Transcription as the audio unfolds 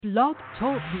Blog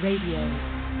Talk Radio.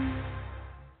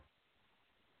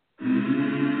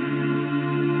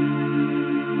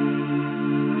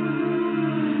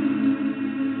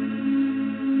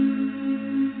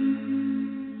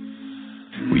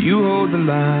 Will you hold the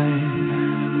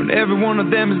line when every one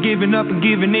of them is giving up and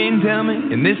giving in? Tell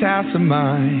me, in this house of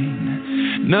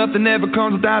mine, nothing ever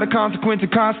comes without a consequence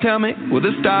of cost. Tell me, will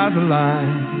the stars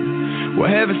align? Will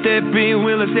heaven step in?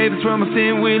 Will it save us from our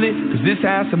sin? Will it? 'Cause this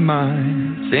house of mine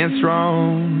stands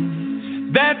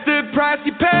strong. That's the price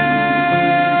you pay.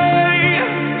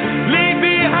 Leave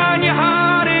behind your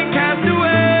heart and cast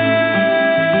away.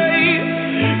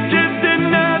 Just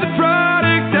another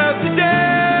product of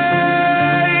today.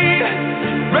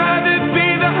 Rather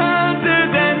be the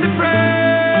hunter than the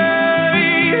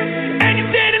prey. And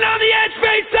you're standing on the edge,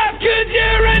 face up, 'cause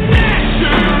you're a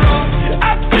natural.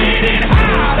 I've been in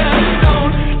heart of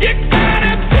stone. You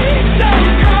gotta be so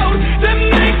cold to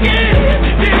make it in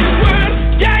this world.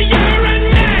 Yeah, you're a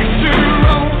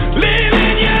natural.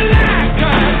 Living your life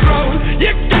control.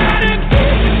 You gotta be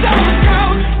so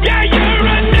cold. Yeah, you're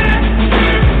a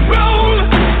natural.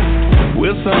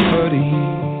 Will somebody?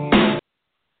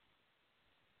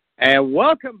 And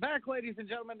welcome back, ladies and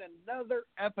gentlemen, to another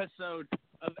episode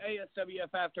of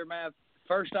ASWF Aftermath.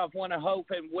 First off, want to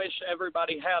hope and wish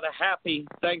everybody had a happy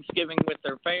Thanksgiving with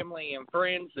their family and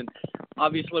friends. And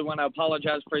obviously want to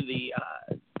apologize for the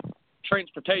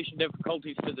transportation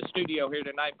difficulties to the studio here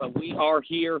tonight. But we are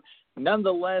here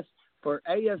nonetheless for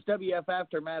ASWF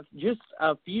Aftermath, just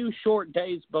a few short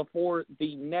days before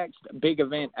the next big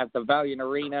event at the Valiant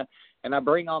Arena. And I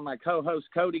bring on my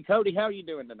co-host, Cody. Cody, how are you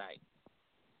doing tonight?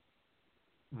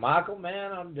 Michael,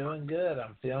 man, I'm doing good.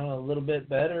 I'm feeling a little bit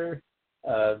better.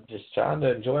 Just trying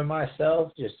to enjoy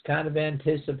myself. Just kind of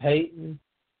anticipating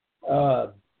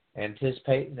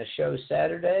the show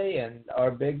Saturday and our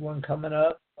big one coming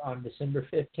up on December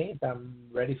 15th. I'm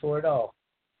ready for it all.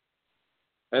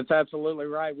 That's absolutely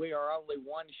right. We are only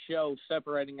one show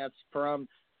separating us from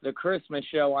the Christmas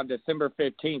show on December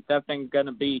 15th. That thing's going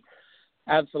to be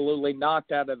absolutely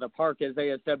knocked out of the park, as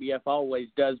ASWF always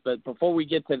does. But before we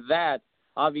get to that,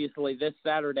 obviously this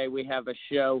Saturday we have a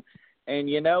show. And,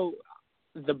 you know,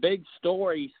 the big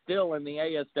story still in the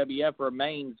ASWF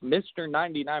remains Mr.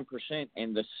 99%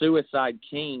 and the Suicide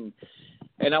King.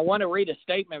 And I want to read a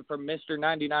statement from Mr.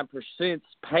 99%'s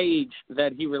page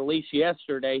that he released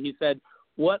yesterday. He said,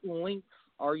 "What lengths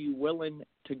are you willing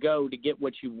to go to get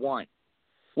what you want?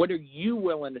 What are you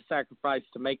willing to sacrifice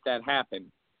to make that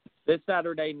happen? This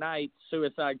Saturday night,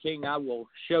 Suicide King, I will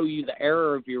show you the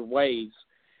error of your ways,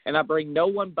 and I bring no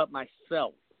one but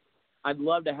myself. I'd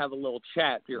love to have a little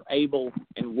chat if you're able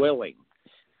and willing."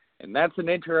 And that's an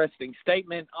interesting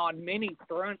statement on many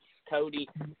fronts, Cody.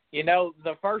 You know,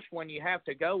 the first one you have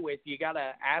to go with, you got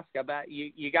to ask about,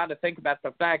 you got to think about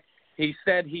the fact he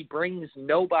said he brings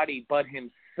nobody but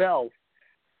himself.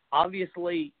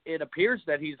 Obviously, it appears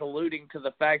that he's alluding to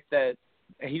the fact that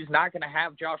he's not going to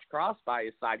have Josh Cross by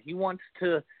his side. He wants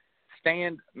to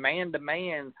stand man to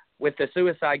man with the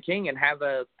Suicide King and have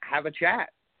a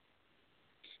chat.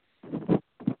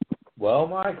 Well,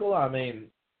 Michael, I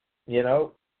mean, you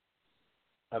know,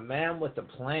 a man with a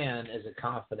plan is a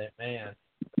confident man.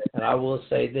 And I will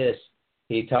say this.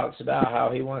 He talks about how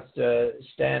he wants to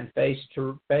stand face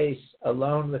to face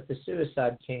alone with the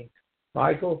Suicide King.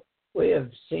 Michael, we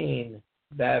have seen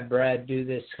Bad Brad do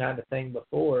this kind of thing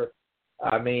before.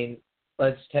 I mean,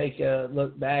 let's take a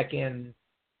look back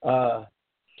to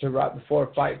right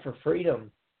before Fight for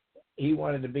Freedom. He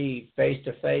wanted to be face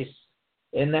to face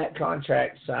in that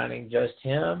contract signing, just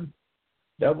him,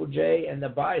 Double J, and the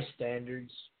bystanders.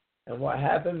 And what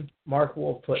happened? Mark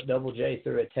Wolf put Double J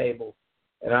through a table.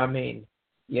 And I mean,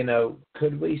 you know,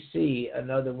 could we see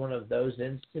another one of those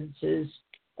instances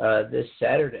this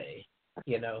Saturday?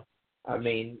 You know, I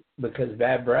mean, because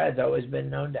Bad Brad's always been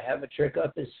known to have a trick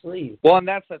up his sleeve. Well, and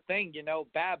that's the thing, you know,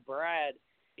 Bad Brad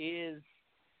is,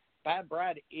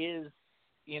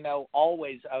 you know,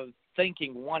 always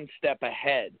thinking one step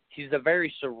ahead. He's a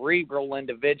very cerebral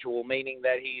individual, meaning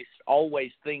that he's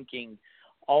always thinking,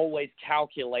 always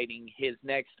calculating his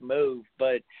next move.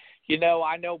 But, you know,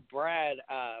 I know Brad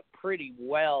pretty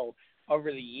well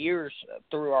over the years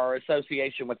through our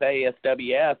association with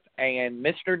ASWF, and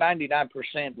Mr.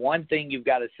 99%, one thing you've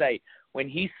got to say, when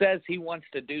he says he wants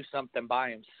to do something by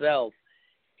himself,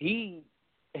 he's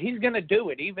going to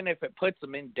do it, even if it puts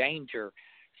him in danger.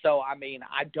 So, I mean,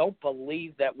 I don't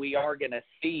believe that we are going to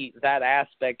see that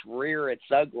aspect rear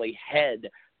its ugly head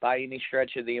by any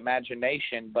stretch of the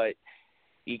imagination, but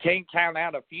you can't count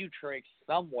out a few tricks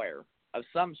somewhere of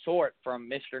some sort from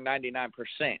Mr.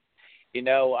 99%. You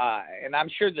know, and I'm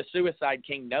sure the Suicide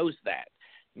King knows that.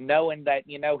 knowing that,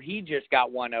 he just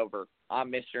got one over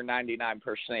on Mr.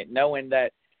 99%, knowing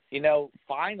that,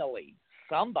 finally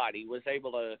somebody was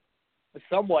able to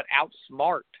somewhat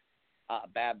outsmart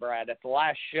Bad Brad at the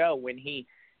last show when he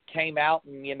came out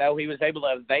and, he was able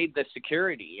to evade the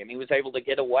security and he was able to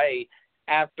get away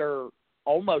after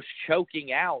almost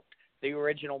choking out the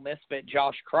original Misfit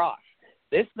Josh Cross.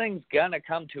 This thing's going to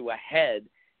come to a head,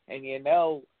 and,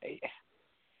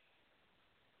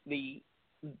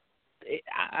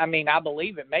 I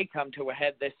believe it may come to a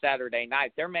head this Saturday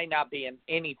night. There may not be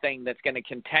anything that's going to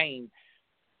contain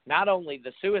not only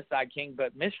the Suicide King,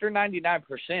 but Mr.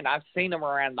 99%. I've seen him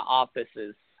around the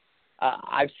offices.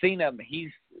 I've seen him.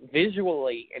 He's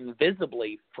visually and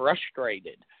visibly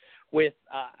frustrated with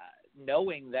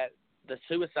knowing that the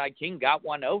Suicide King got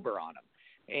one over on him.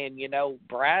 And,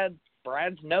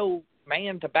 Brad's no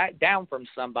man to back down from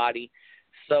somebody.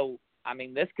 So,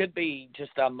 this could be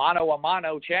just a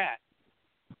mano-a-mano chat.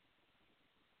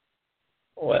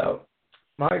 Well,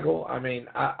 Michael,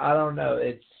 I don't know.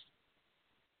 It's,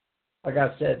 like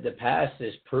I said, the past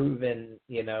has proven,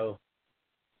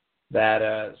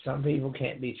 that some people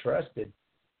can't be trusted.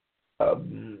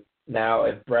 Now,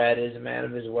 if Brad is a man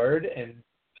of his word and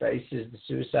faces the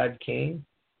Suicide King,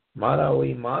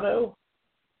 mano-a-mano,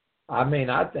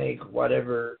 I think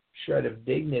whatever shred of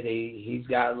dignity he's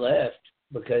got left,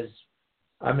 because,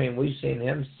 we've seen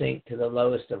him sink to the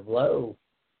lowest of low.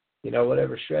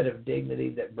 Whatever shred of dignity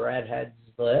that Brad has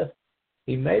left,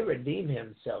 he may redeem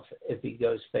himself if he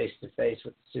goes face-to-face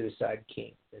with the Suicide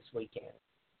King this weekend.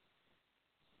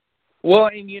 Well,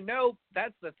 and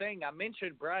that's the thing. I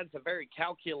mentioned Brad's a very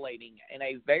calculating and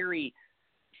a very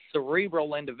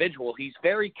cerebral individual. He's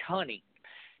very cunning.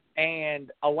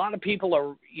 And a lot of people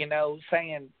are,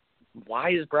 saying,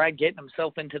 why is Brad getting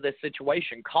himself into this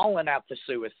situation? Calling out the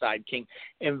Suicide King,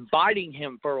 inviting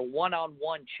him for a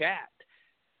one-on-one chat.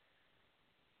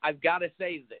 I've got to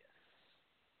say this.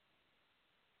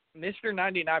 Mr.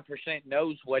 99%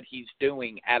 knows what he's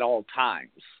doing at all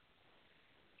times.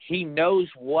 He knows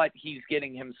what he's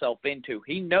getting himself into.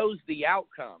 He knows the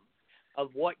outcome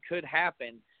of what could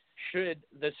happen should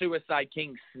the Suicide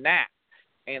King snap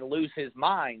and lose his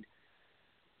mind.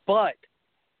 But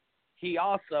he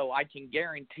also, I can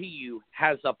guarantee you,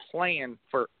 has a plan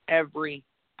for every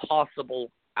possible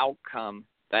outcome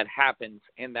that happens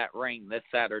in that ring this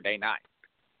Saturday night.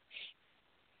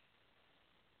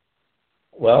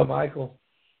 Well, Michael,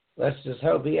 let's just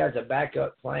hope he has a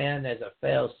backup plan as a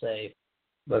fail-safe,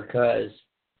 because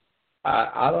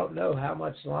I don't know how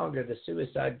much longer the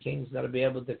Suicide King's going to be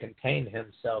able to contain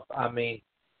himself.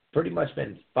 Pretty much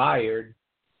been fired.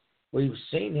 We've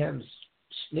seen him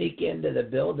sneak into the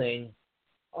building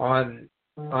on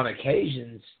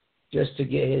occasions just to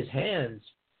get his hands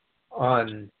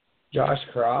on Josh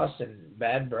Cross and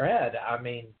Bad Brad.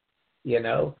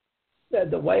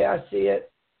 The way I see it,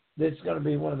 this is going to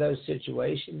be one of those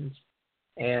situations,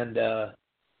 and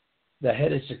the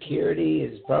head of security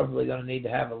is probably going to need to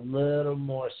have a little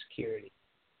more security.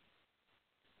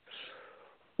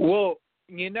 Well,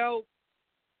 Mr.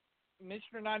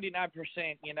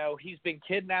 99%, he's been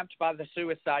kidnapped by the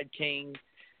Suicide King.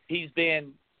 He's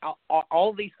been,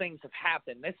 all these things have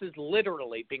happened. This has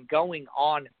literally been going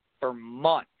on for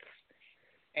months.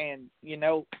 And,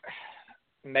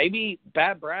 maybe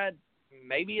Bad Brad,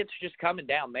 maybe it's just coming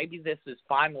down. Maybe this is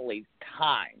finally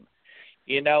time.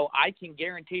 I can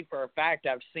guarantee for a fact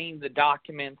I've seen the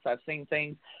documents. I've seen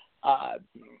things.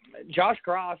 Josh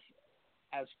Cross,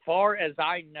 as far as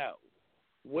I know,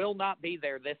 will not be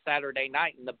there this Saturday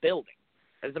night in the building.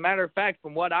 As a matter of fact,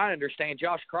 from what I understand,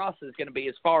 Josh Cross is going to be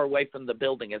as far away from the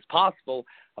building as possible.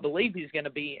 I believe he's going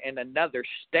to be in another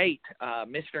state.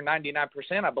 Mr.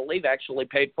 99%, I believe, actually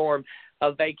paid for him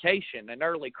a vacation, an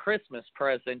early Christmas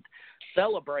present,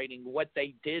 celebrating what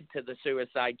they did to the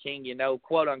Suicide King,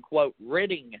 quote-unquote,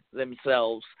 ridding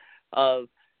themselves of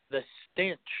the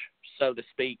stench, so to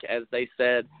speak, as they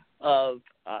said, of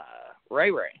Ray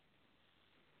Ray.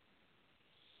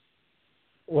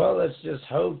 Well, let's just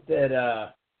hope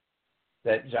that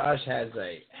that Josh has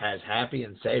happy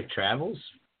and safe travels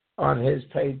on his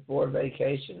paid-for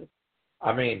vacation.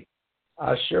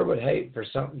 I sure would hate for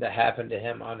something to happen to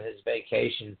him on his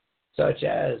vacation, such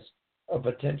as a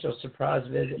potential surprise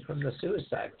visit from the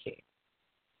Suicide King.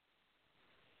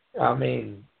 Well,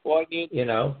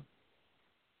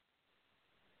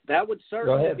 that would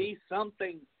certainly be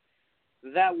something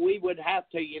that we would have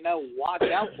to, watch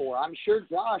out for. I'm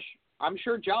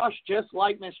sure Josh, just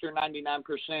like Mr.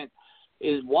 99%,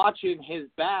 is watching his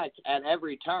back at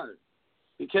every turn.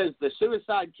 Because the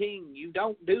Suicide King, you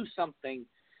don't do something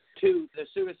to the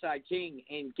Suicide King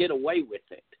and get away with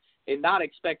it. and not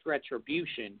expect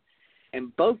retribution.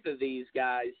 And both of these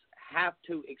guys have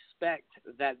to expect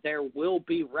that there will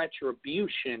be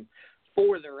retribution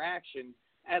for their action,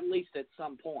 at least at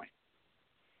some point.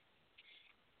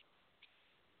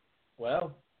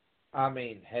 Well, I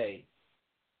mean, hey,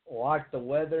 like the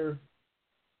weather,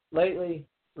 lately,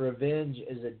 revenge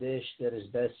is a dish that is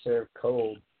best served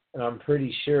cold. And I'm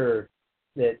pretty sure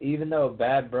that even though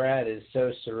Bad Brad is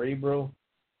so cerebral,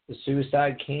 the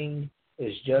Suicide King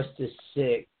is just as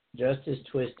sick, just as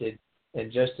twisted,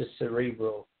 and just as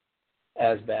cerebral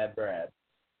as Bad Brad.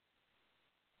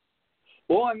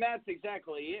 Well, and that's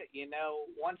exactly it.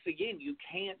 Once again, you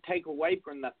can't take away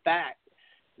from the fact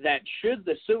that should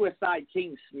the Suicide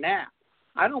King snap,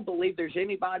 I don't believe there's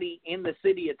anybody in the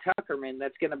city of Tuckerman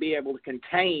that's going to be able to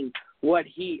contain what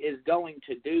he is going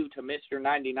to do to Mr.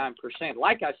 99%.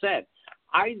 Like I said,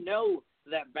 I know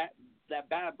that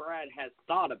Bad Brad has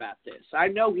thought about this. I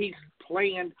know he's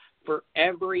planned for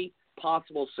every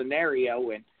possible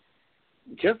scenario, and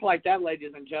just like that,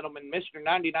 ladies and gentlemen, Mr.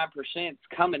 99% is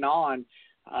coming on.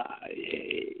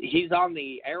 He's on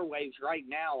the airwaves right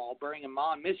now. I'll bring him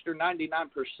on. Mr.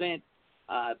 99%,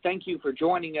 thank you for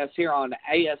joining us here on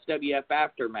ASWF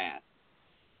Aftermath.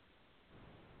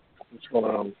 What's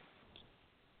going on?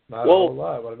 Not a whole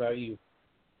lot. What about you?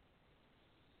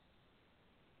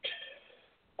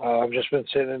 I've just been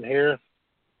sitting here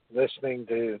listening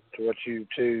to what you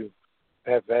two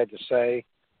have had to say.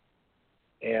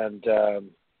 And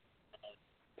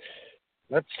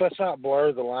let's not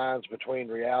blur the lines between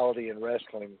reality and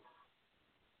wrestling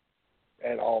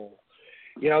at all.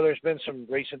 There's been some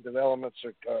recent developments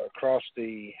across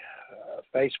the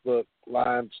Facebook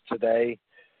lines today,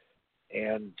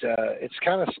 and it's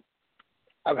kind of,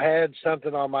 I've had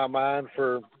something on my mind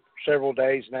for several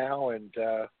days now, and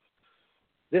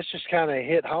this just kind of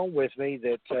hit home with me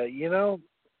that,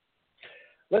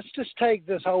 let's just take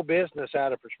this whole business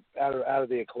out of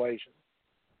the equation,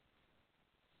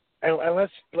 and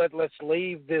let's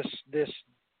leave this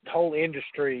whole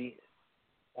industry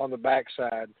on the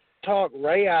backside. Talk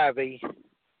Ray Ivy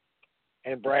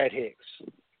and Brad Hicks.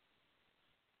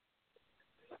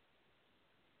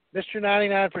 Mr.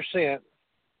 99%,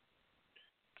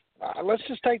 let's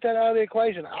just take that out of the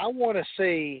equation. I want to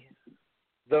see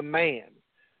the man,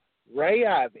 Ray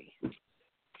Ivy,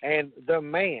 and the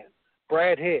man,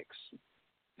 Brad Hicks,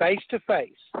 face-to-face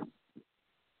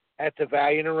at the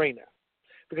Valiant Arena.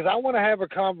 Because I want to have a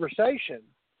conversation,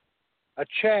 a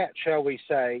chat, shall we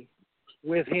say,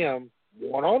 with him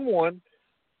one-on-one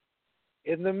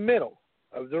in the middle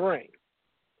of the ring.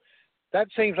 That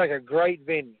seems like a great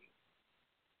venue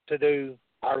to do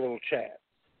our little chat.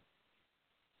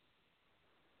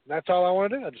 That's all I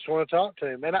want to do. I just want to talk to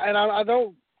him. And I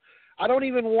don't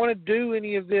even want to do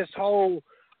any of this whole,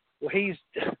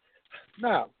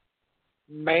 no.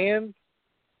 Man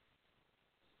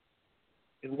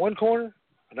in one corner,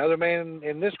 another man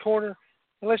in this corner,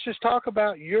 and let's just talk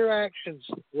about your actions,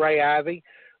 Ray Ivy.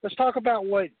 Let's talk about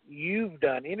what you've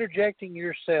done, interjecting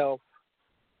yourself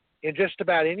in just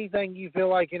about anything you feel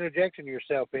like interjecting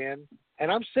yourself in,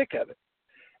 and I'm sick of it.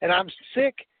 And I'm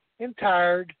sick and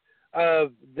tired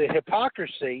of the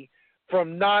hypocrisy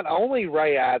from not only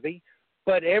Ray Ivy,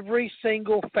 but every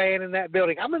single fan in that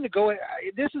building. I'm going to go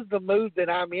 – this is the mood that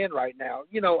I'm in right now.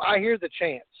 I hear the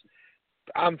chants.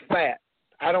 I'm fat.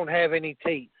 I don't have any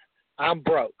teeth. I'm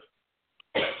broke.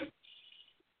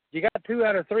 You got 2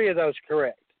 out of 3 of those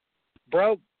correct.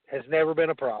 Broke has never been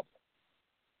a problem.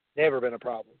 Never been a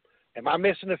problem. Am I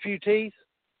missing a few teeth?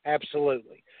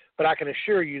 Absolutely. But I can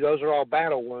assure you those are all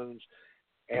battle wounds,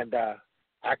 and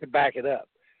I can back it up.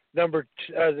 Number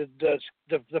two,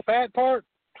 the fat part,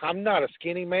 I'm not a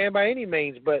skinny man by any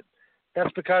means, but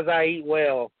that's because I eat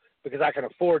well, because I can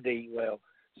afford to eat well.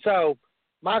 So,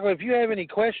 Michael, if you have any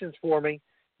questions for me,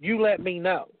 you let me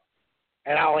know,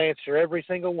 and I'll answer every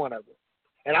single one of them.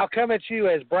 And I'll come at you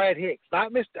as Brad Hicks,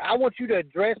 not Mr. I want you to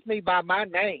address me by my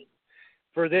name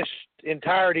for this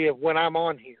entirety of when I'm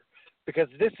on here, because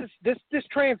this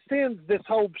transcends this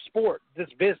whole sport, this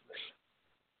business.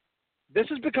 This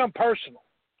has become personal.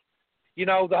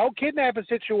 The whole kidnapping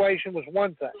situation was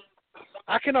one thing.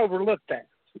 I can overlook that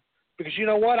because you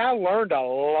know what? I learned a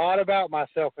lot about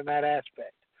myself in that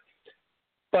aspect.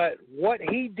 But what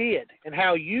he did and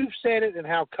how you've said it and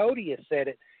how Cody has said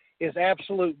it is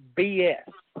absolute BS.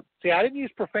 See, I didn't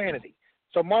use profanity.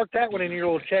 So mark that one in your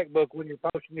little checkbook when you're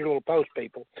posting your little post,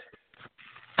 people.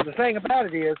 The thing about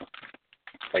it is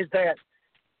that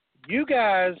you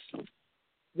guys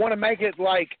want to make it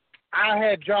like I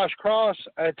had Josh Cross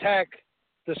attack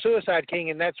the Suicide King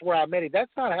and that's where I met him.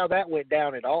 That's not how that went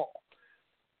down at all.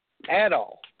 At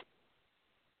all.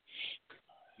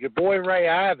 Your boy Ray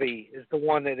Ivy is the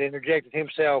one that interjected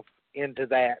himself into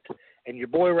that. And your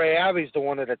boy Ray Ivy is the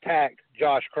one that attacked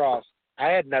Josh Cross. I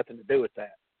had nothing to do with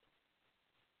that.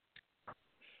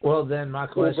 Well, then my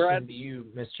question to you,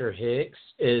 Mr. Hicks,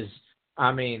 is,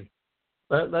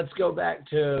 let's go back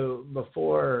to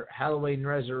before Halloween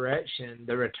Resurrection,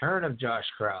 the return of Josh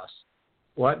Cross.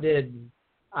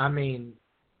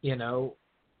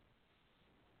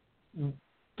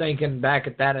 Thinking back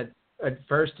at that at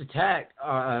first attack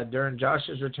during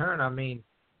Josh's return,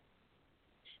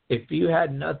 if you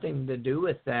had nothing to do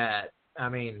with that,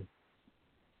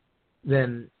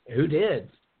 then who did?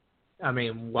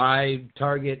 Why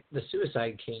target the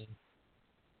Suicide King?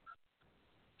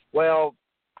 Well,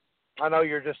 I know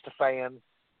you're just a fan.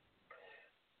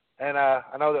 And I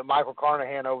know that Michael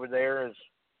Carnahan over there has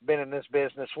been in this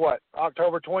business,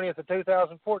 October 20th of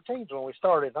 2014 is when we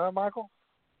started, huh, Michael?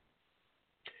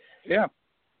 Yeah.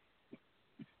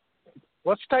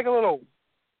 Let's take a little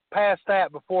past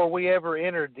that before we ever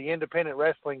entered the independent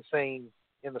wrestling scene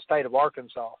in the state of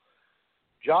Arkansas.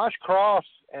 Josh Cross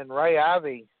and Ray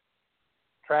Ivy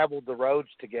traveled the roads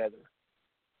together.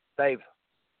 They've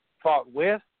fought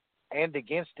with and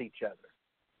against each other.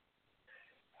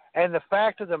 And the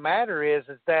fact of the matter is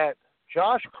that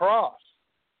Josh Cross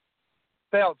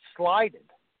felt slighted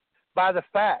by the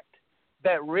fact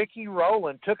that Ricky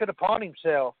Rowland took it upon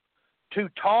himself to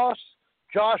toss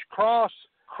Josh Cross'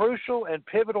 crucial and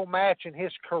pivotal match in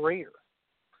his career.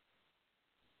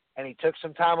 And he took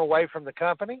some time away from the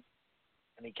company,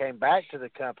 and he came back to the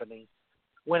company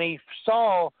when he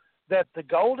saw that the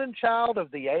golden child of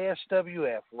the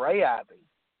ASWF, Ray Ivy,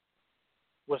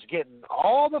 was getting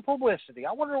all the publicity.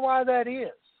 I wonder why that is.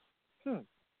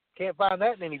 Can't find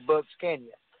that in any books, can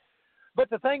you? But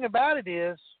the thing about it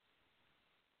is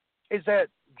that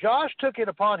Josh took it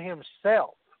upon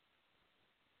himself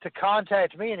to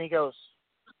contact me, and he goes,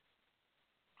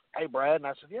 "Hey, Brad." And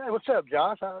I said, "Yeah, what's up,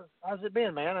 Josh? How's it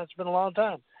been, man? It's been a long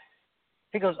time."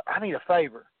 He goes, "I need a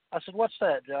favor." I said, "What's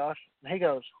that, Josh?" And he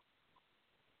goes,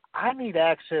 "I need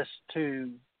access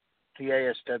to the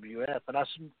ASWF." And I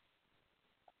said,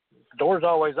 "The door's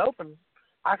always open.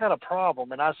 I got a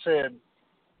problem." And I said,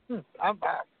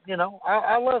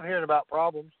 I love hearing about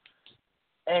problems.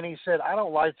 And he said, "I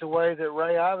don't like the way that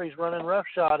Ray Ivy's running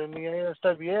roughshod in the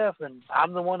ASWF, and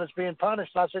I'm the one that's being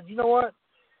punished." And I said, "You know what?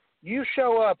 You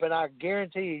show up, and I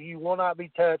guarantee you will not be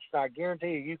touched, and I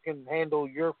guarantee you can handle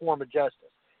your form of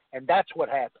justice." And that's what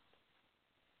happened.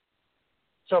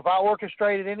 So if I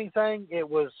orchestrated anything, it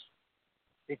was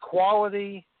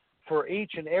equality for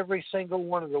each and every single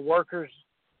one of the workers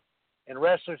and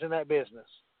wrestlers in that business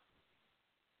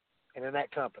and in that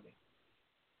company.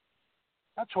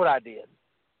 That's what I did.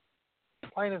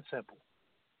 Plain and simple.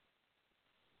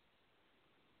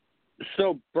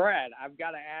 So, Brad, I've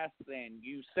got to ask then,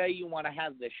 you say you want to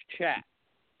have this chat,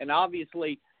 and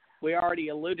obviously we already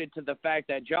alluded to the fact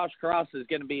that Josh Cross is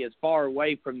going to be as far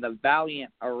away from the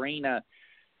Valiant Arena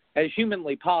as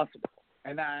humanly possible.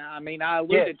 And I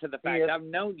alluded to the fact I've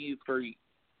known you for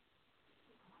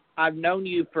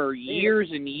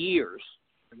years and years,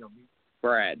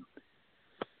 Brad.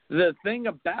 The thing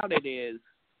about it is,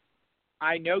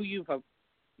 I know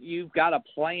you've got a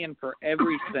plan for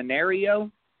every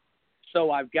scenario,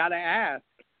 so I've got to ask,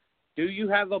 do you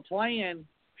have a plan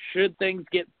should things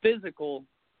get physical,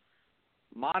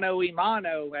 mano a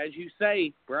mano, as you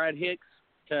say, Brad Hicks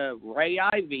to Ray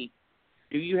Ivy?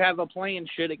 Do you have a plan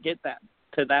should it get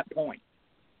to that point?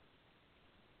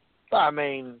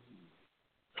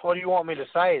 What do you want me to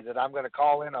say? That I'm going to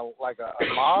call in a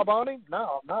mob on him?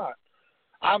 No, I'm not.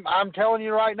 I'm telling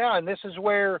you right now, and this is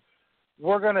where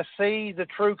we're going to see the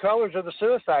true colors of the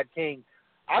Suicide King.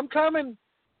 I'm coming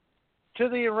to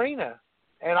the arena,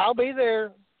 and I'll be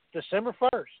there December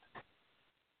 1st.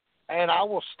 And I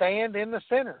will stand in the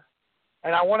center,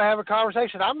 and I want to have a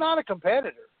conversation. I'm not a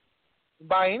competitor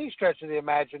by any stretch of the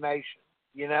imagination,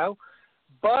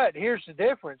 But here's the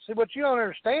difference. See, what you don't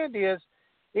understand is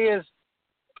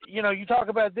you talk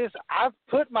about this. I've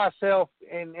put myself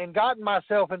and gotten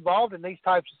myself involved in these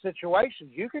types of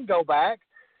situations. You can go back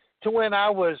to when I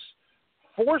was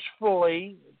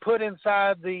forcefully put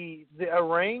inside the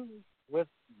ring with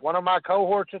one of my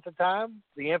cohorts at the time,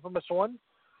 the infamous one.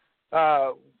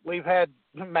 We've had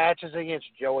matches against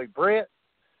Joey Britt,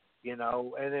 and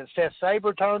then Seth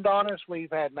Saber turned on us.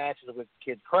 We've had matches with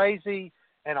Kid Crazy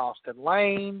and Austin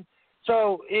Lane.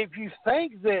 So if you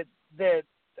think that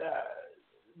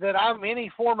I'm any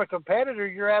form of competitor,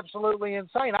 you're absolutely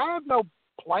insane. I have no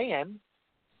plan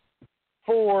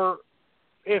for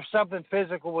if something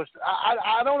physical was.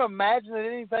 I don't imagine that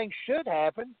anything should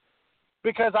happen.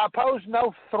 because I pose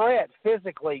no threat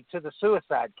physically to the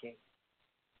Suicide King.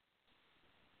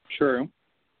 True.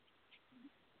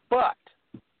 But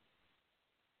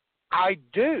I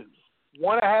do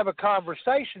want to have a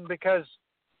conversation because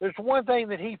there's one thing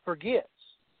that he forgets,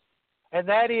 and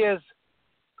that is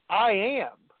I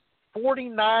am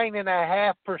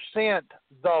 49.5%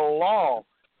 the law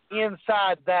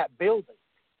inside that building.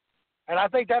 And I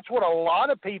think that's what a lot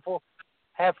of people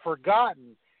have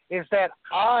forgotten, is that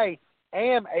I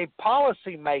am a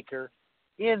policymaker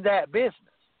in that business.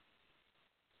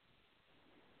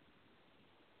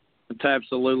 It's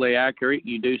absolutely accurate.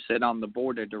 You do sit on the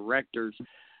board of directors.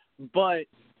 But,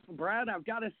 Brad, I've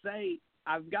got to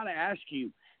ask you,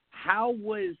 how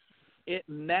was it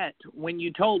met when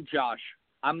you told Josh,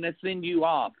 I'm going to send you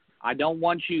off. I don't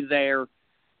want you there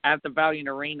at the Valiant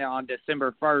Arena on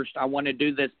December 1st. I want to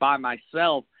do this by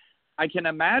myself. I can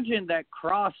imagine that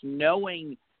Cross,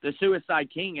 knowing the Suicide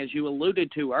King, as you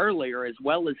alluded to earlier, as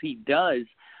well as he does,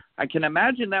 I can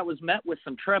imagine that was met with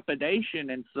some trepidation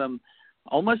and some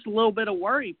almost a little bit of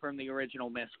worry from the original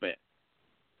Misfit.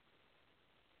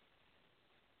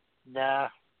 Nah.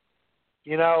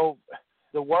 You know,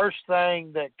 the worst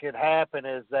thing that could happen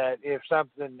is that if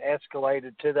something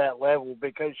escalated to that level,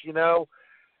 because, you know,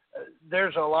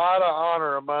 there's a lot of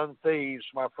honor among thieves,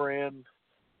 my friend.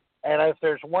 And if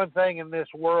there's one thing in this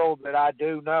world that I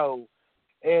do know,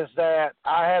 is that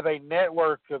I have a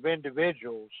network of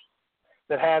individuals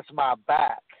that has my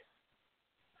back.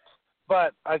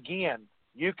 But again,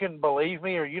 you can believe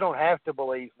me or you don't have to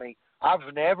believe me.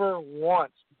 I've never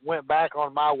once went back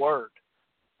on my word.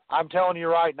 I'm telling you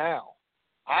right now,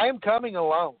 I am coming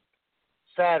alone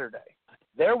Saturday.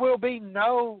 There will be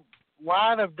no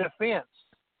line of defense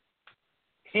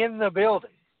in the building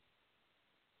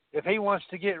if he wants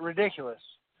to get ridiculous.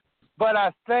 But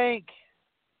I think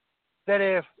that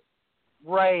if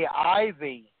Ray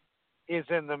Ivy is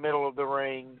in the middle of the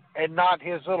ring and not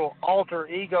his little alter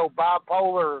ego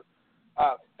bipolar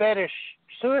fetish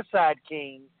Suicide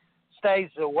King stays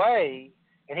away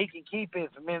and he can keep his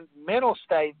mental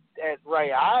state at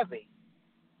Ray Ivy,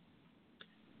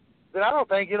 then I don't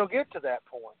think it'll get to that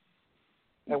point.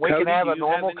 And we Cody, can have a do you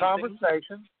have normal anything?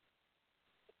 conversation.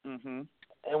 Mm-hmm.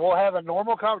 And we'll have a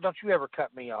normal conversation. Don't you ever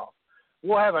cut me off.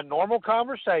 We'll have a normal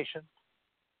conversation,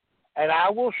 and I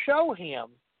will show him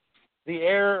the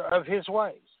error of his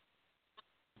ways.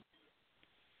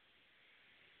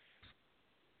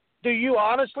 Do you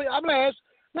honestly? I'm going to ask,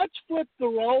 let's flip the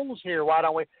roles here, why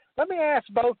don't we? Let me ask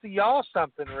both of y'all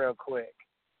something real quick.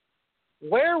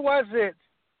 Where was it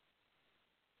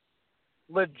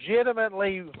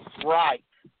legitimately right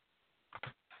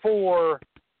for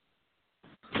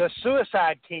the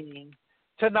Suicide King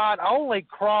to not only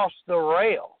cross the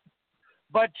rail,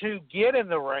 but to get in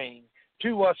the ring,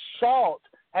 to assault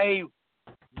an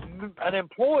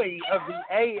employee of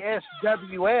the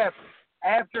ASWF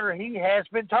after he has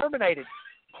been terminated?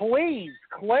 Please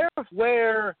clarify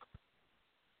where,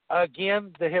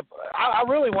 again, I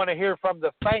really want to hear from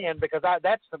the fan, because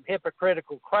that's some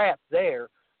hypocritical crap there.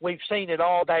 We've seen it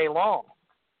all day long.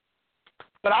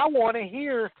 But I want to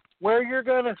hear where you're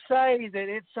going to say that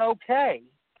it's okay,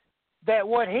 that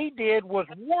what he did was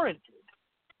warranted,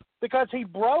 because he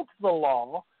broke the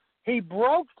law, he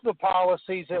broke the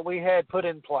policies that we had put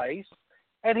in place,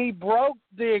 and he broke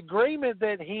the agreement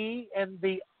that he and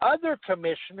the other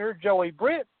commissioner, Joey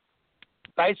Britt,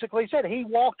 basically said. He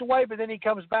walked away, but then he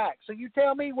comes back. So you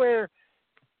tell me where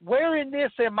in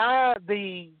this am I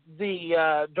the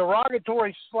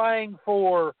derogatory slang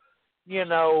for, you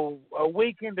know, a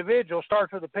weak individual,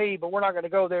 starts with a P, but we're not going to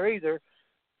go there either.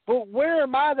 But where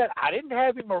am I that I didn't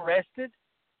have him arrested?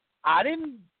 I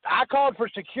called for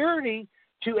security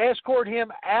to escort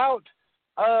him out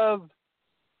of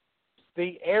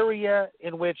the area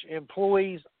in which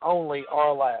employees only are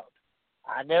allowed.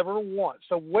 I never once.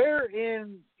 So where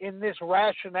in this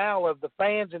rationale of the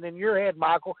fans and in your head,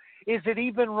 Michael, is it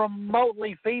even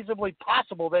remotely feasibly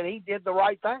possible that he did the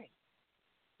right thing?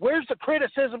 Where's the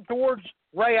criticism towards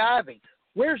Ray Ivy?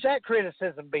 Where's that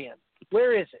criticism been?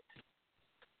 Where is it?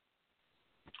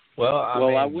 Well, I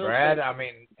mean, will Brad,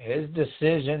 say, his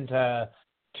decision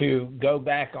to go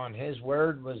back on his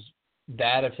word was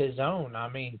that of his own. I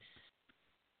mean,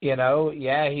 you know,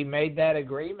 yeah, he made that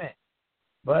agreement,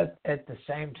 but at the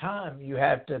same time, you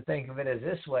have to think of it as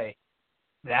this way: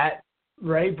 that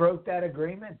Ray broke that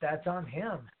agreement, that's on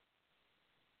him.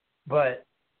 But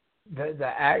the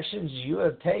actions you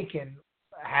have taken,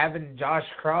 having Josh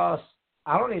Cross,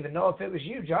 I don't even know if it was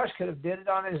you. Josh could have did it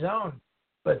on his own.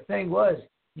 But the thing was,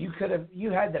 you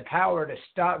had the power to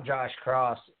stop Josh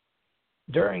Cross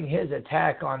during his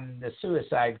attack on the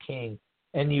Suicide King.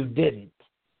 and you didn't.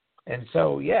 And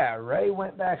so, yeah, Ray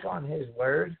went back on his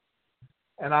word.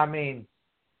 And I mean,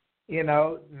 you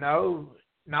know, no,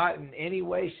 not in any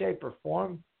way, shape, or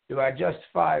form do I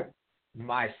justify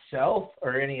myself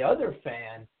or any other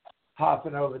fan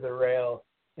hopping over the rail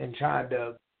and trying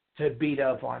to beat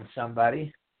up on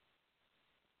somebody.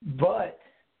 But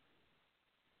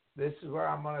this is where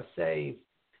I'm going to say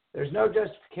there's no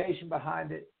justification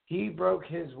behind it. He broke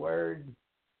his word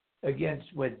against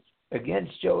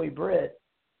Joey Britt.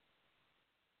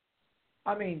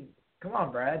 I mean, come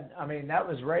on, Brad. I mean, that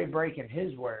was Ray breaking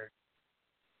his word.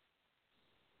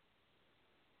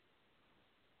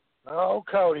 Oh,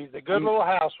 Cody, the good little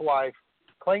housewife,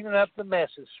 cleaning up the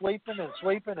messes, sweeping and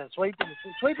sweeping and sweeping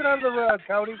and sweeping under the rug,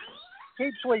 Cody.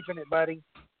 Keep sweeping it, buddy.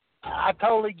 I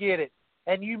totally get it.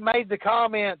 And you made the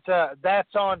comment,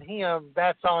 that's on him,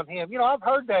 that's on him. You know, I've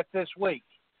heard that this week.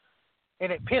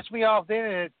 And it pissed me off then,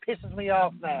 and it pisses me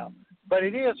off now. But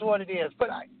it is what it is. But,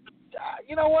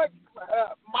 you know what,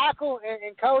 Michael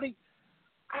and Cody,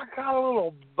 I got a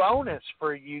little bonus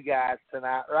for you guys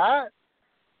tonight, right?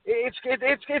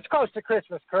 It's close to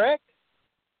Christmas, correct?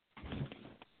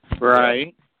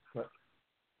 Right.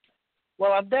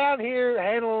 Well, I'm down here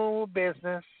handling a little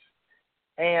business,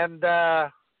 and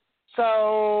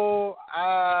so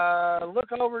I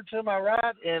look over to my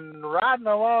right, and riding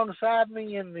alongside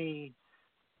me in the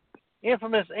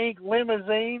infamous ink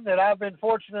limousine that I've been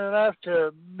fortunate enough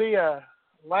to be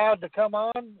allowed to come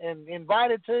on and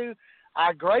invited to,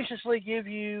 I graciously give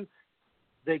you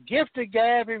the gift of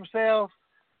gab himself,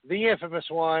 the infamous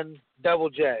one, Double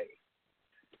J.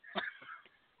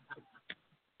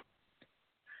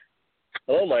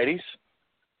 Hello, ladies.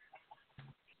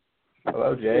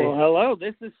 Hello, Jay. Well, hello.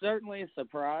 This is certainly a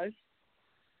surprise.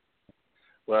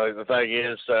 Well, the thing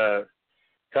is,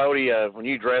 Cody, when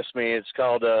you address me, it's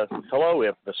called hello,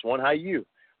 infamous one. How you?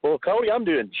 Well, Cody, I'm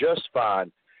doing just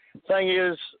fine. Thing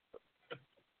is,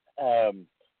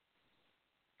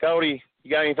 Cody,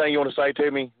 you got anything you want to say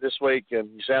to me this week? You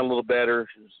sound a little better.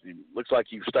 It looks like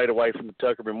you've stayed away from the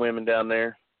Tuckerman women down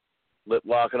there, lip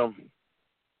locking them.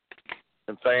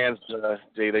 And fans,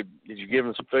 did you give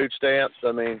them some food stamps?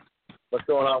 I mean, what's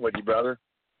going on with you, brother?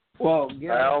 Well,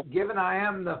 given I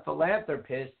am the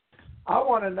philanthropist, I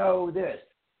want to know this.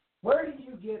 Where do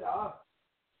you get off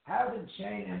having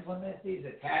Shane implement these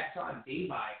attacks on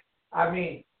DeMike? I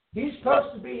mean, he's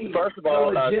supposed to be first of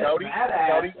all, the legit Cody,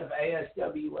 badass of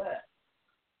ASWF.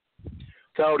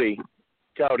 Cody,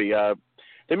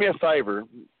 do me a favor.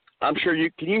 I'm sure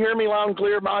can you hear me loud and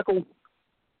clear, Michael?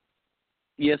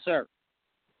 Yes, sir.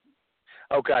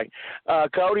 Okay.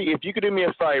 Cody, if you could do me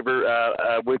a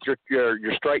favor with your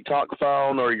straight talk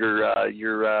phone or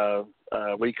your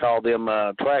we call them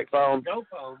track phone. Go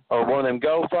phone. Or one of them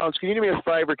Go phones. Can you do me a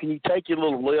favor? Can you take your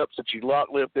little lips that you lock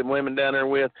lip them women down there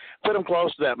with, put them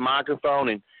close to that microphone,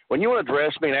 and when you want to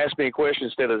address me and ask me a question,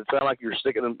 instead of sound like you're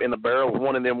sticking them in the barrel with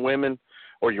one of them women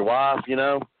or your wife, you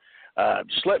know,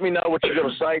 just let me know what you're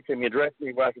going to say to me. Address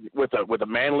me with a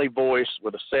manly voice,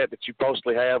 with a set that you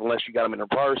possibly have, unless you got them in your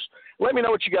purse. Let me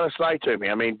know what you got to say to me.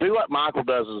 I mean, do like Michael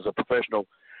does as a professional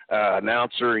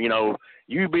announcer. You know,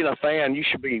 you being a fan, you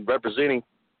should be representing.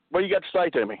 What do you got to say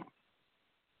to me?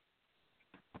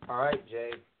 All right,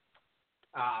 Jay.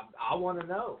 I want to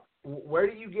know. Where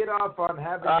do you get off on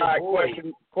having All right,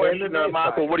 your question,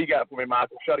 Michael. What do you got for me,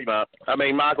 Michael? Shut him up. I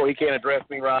mean, Michael, he can't address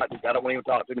me right. I don't want him to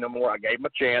talk to me no more. I gave him a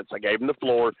chance. I gave him the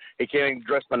floor. He can't even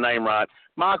address my name right.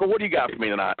 Michael, what do you got for me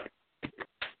tonight?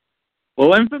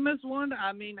 Well, infamous one,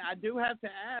 I mean, I do have to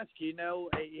ask, you know,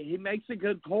 he makes a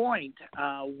good point.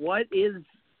 What is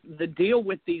the deal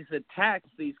with these attacks,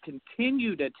 these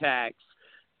continued attacks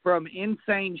from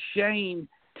Insane Shane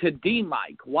to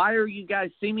DeMike? Why are you guys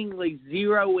seemingly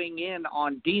zeroing in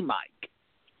on DeMike?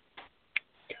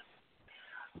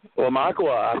 Well, Michael,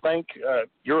 I think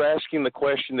you're asking the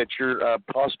question that you're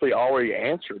possibly already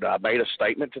answered. I made a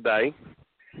statement today,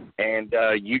 and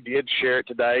you did share it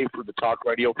today for the talk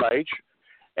radio page,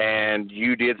 and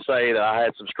you did say that I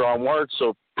had some strong words.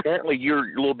 So apparently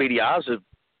your little beady eyes have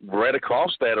read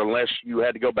across that, unless you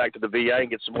had to go back to the VA and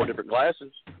get some more different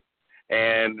glasses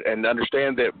and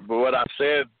understand that what I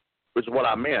said was what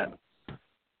I meant.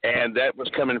 And that was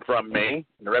coming from me,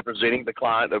 representing the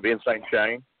client of Insane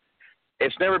Shane.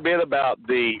 It's never been about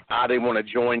I didn't want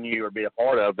to join you or be a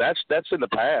part of. That's in the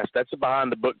past. That's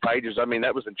behind the book pages. I mean,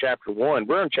 that was in chapter 1.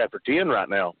 We're in chapter 10 right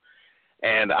now.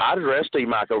 And I addressed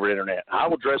DeMike over the internet. I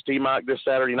will address DeMike this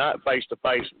Saturday night face to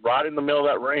face, right in the middle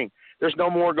of that ring. There's no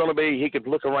more going to be, he can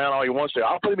look around all he wants to.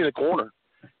 I'll put him in the corner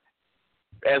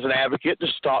as an advocate,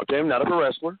 just to talk to him, not as a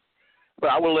wrestler.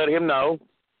 But I will let him know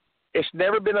It's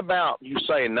never been about you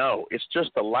saying no. It's just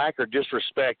the lack of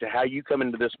disrespect to how you come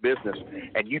into this business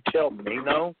and you tell me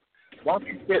no. Why don't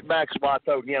you sit back, so I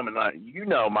told him, and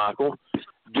Michael,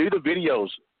 do the videos,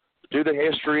 do the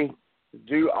history,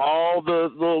 do all the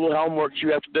little homework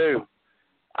you have to do.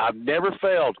 I've never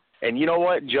failed. And you know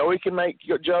what? Joey can make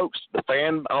jokes. The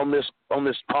fan on this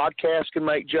podcast can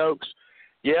make jokes.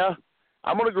 Yeah,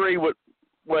 I'm going to agree with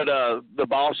what the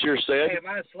boss here said. Hey, am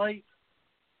I asleep?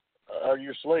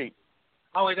 You're asleep.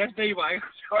 Oh, wait, that's DeMike.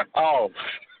 Oh.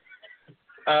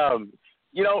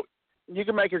 You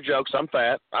can make your jokes. I'm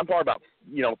fat. I'm probably about,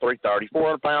 330,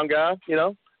 400-pound guy.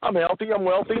 I'm healthy. I'm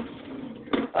wealthy.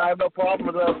 I have no problem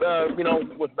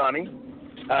with, with money.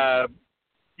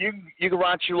 You can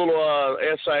write your little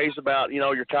essays about,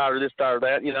 you're tired of this, tired of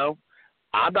that,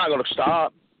 I'm not going to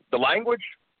stop. The language,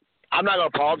 I'm not going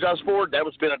to apologize for it. That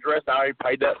was been addressed. I already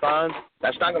paid that fine.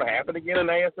 That's not going to happen again in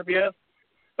ASWF.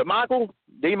 But Michael,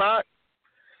 DeMike,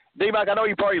 I know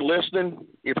you're probably listening.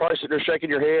 You're probably sitting there shaking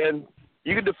your head.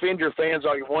 You can defend your fans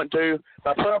all you want to.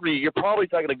 But you're probably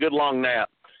taking a good long nap.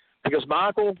 Because,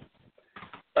 Michael,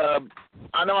 I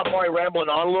know I'm probably rambling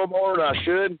on a little more than I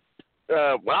should.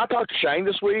 When I talked to Shane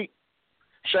this week,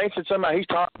 Shane said somehow he's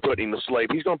trying to put him to sleep.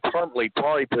 He's going to permanently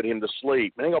probably put him to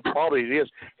sleep. And it is.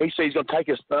 He said he's going to take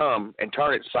his thumb and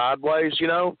turn it sideways,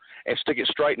 and stick it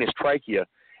straight in his trachea.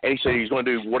 And he said he's going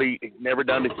to do what he's never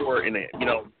done before in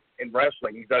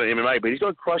wrestling. He's done it in MMA, but he's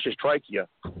going to crush his trachea.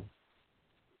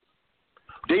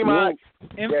 DeMike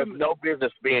has no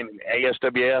business being in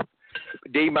ASWF.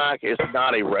 DeMike is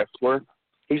not a wrestler.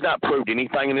 He's not proved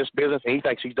anything in this business, and he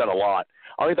thinks he's done a lot.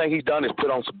 Only thing he's done is put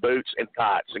on some boots and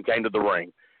tights and came to the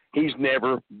ring. He's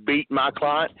never beat my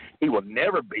client. He will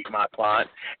never beat my client,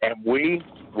 and we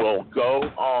will go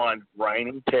on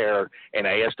reigning terror in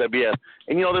ASWF.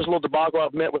 And, this little debacle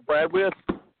I've met with Brad with,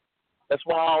 that's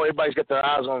why everybody's got their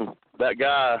eyes on that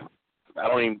guy. I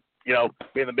don't even,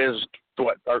 be in the business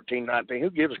to 13, 19. Who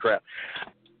gives a crap?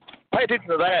 Pay attention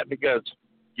to that because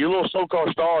your little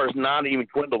so-called star is not even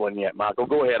dwindling yet, Michael.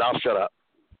 Go ahead. I'll shut up.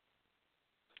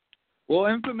 Well,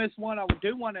 Infamous One, I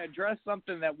do want to address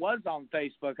something that was on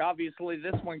Facebook. Obviously,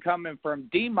 this one coming from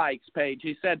DeMike's page.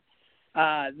 He said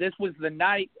this was the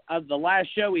night of the last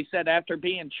show. He said, after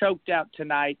being choked out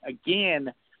tonight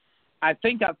again, I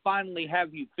think I finally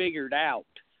have you figured out.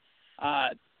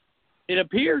 It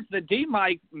appears that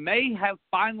DeMike may have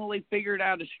finally figured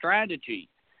out a strategy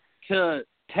to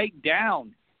take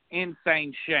down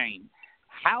Insane Shane.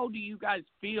 How do you guys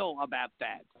feel about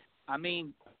that? I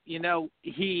mean,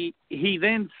 he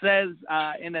then says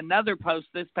in another post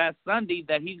this past Sunday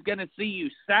that he's going to see you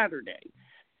Saturday.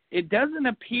 It doesn't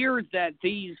appear that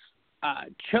these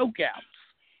chokeouts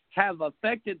have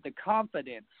affected the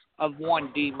confidence of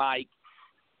one DeMike,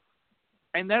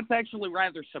 and that's actually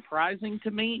rather surprising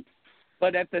to me.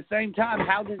 But at the same time,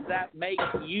 how does that make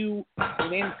you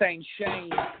and Insane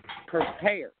Shane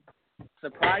prepare?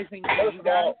 Surprising to you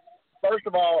guys? First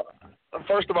of all,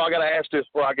 I got to ask this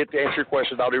before I get to answer your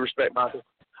questions. All due respect, Michael.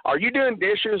 Are you doing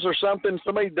dishes or something?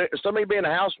 Somebody being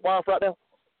a housewife right now?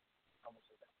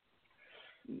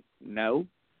 No,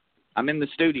 I'm in the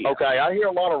studio. Okay, I hear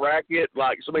a lot of racket,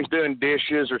 like somebody's doing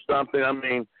dishes or something. I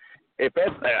mean, if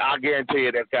that's, I guarantee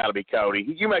you that's got to be Cody.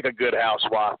 You make a good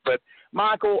housewife. But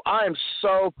Michael, I am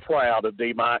so proud of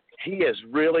DeMike. He has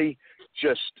really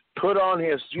just put on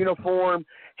his uniform.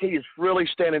 He is really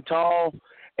standing tall.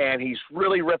 And he's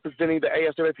really representing the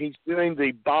ASWF. He's doing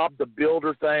the Bob the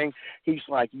Builder thing. He's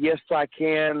like, yes, I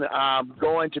can. I'm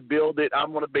going to build it.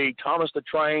 I'm going to be Thomas the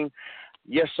Train.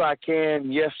 Yes, I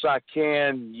can. Yes, I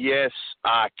can. Yes,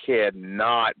 I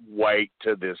cannot wait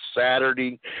to this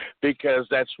Saturday because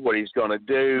that's what he's going to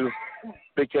do.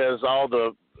 Because all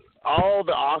the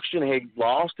auction he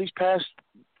lost these past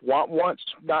once,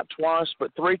 not twice,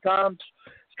 but 3 times.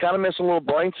 Kind of missing little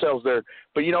brain cells there.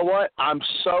 But you know what? I'm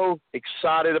so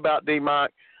excited about DeMike.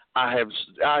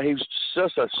 He's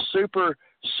just a super,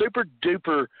 super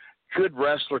duper good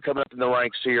wrestler coming up in the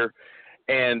ranks here.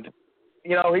 And,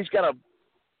 he's got a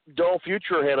dull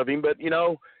future ahead of him. But,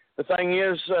 the thing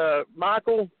is,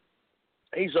 Michael,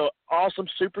 he's an awesome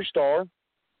superstar.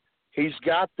 He's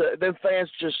got them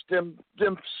fans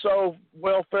them so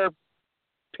welfare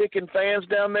picking fans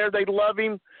down there. They love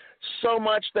him so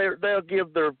much they'll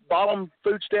give their bottom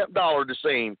food stamp dollar to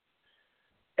see him.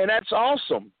 And that's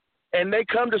awesome. And they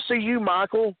come to see you,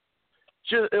 Michael.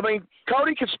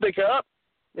 Cody can speak up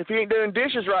if he ain't doing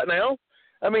dishes right now.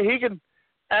 He can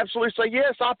absolutely say,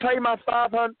 yes, I'll pay my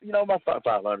 $500, my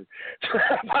 $500,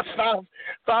 my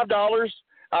 $5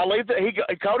 I leave.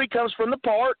 Cody comes from the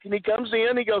park, and he comes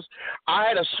in. He goes, I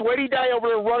had a sweaty day over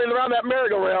there running around that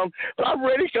merry-go-round, but I'm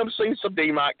ready to come see some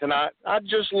DeMike tonight. I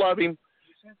just love him.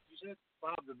 You said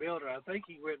Bob the Builder. I think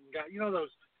he went and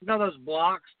got those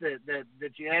blocks that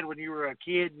you had when you were a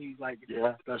kid, and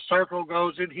the circle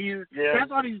goes in here. Yeah.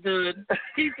 That's what he's doing.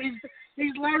 He's learning.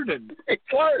 He's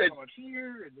learning. Going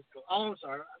here and just go. Oh,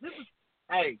 sorry.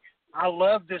 Hey, I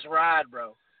love this ride,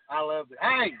 bro. I love it.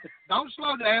 Hey, don't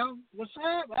slow down. What's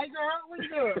up? Hey, girl, what you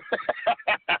doing?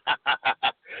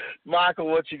 Michael,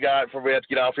 what you got for me to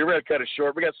get off? You're ready to cut it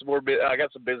short. We got some more. I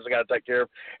got some business I got to take care of.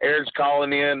 Aaron's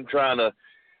calling in, trying to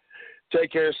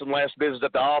take care of some last business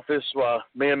at the office. While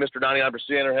me and Mr. 99%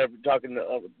 are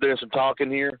doing some talking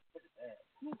here.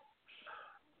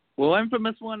 Well,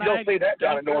 Infamous One, you don't see that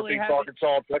down in Northeast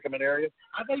Arkansas, Tuckerman area.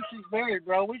 I think she's married,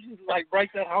 bro. We should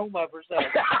break that home up or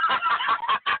something.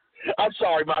 I'm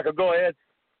sorry, Michael. Go ahead.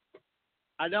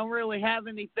 I don't really have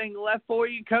anything left for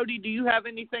you. Cody, do you have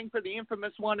anything for the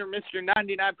Infamous One or Mr.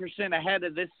 99% ahead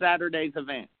of this Saturday's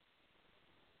event?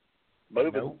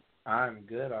 Nope. I'm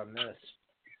good on this.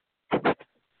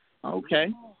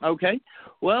 Okay.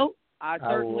 Well, I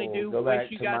certainly do wish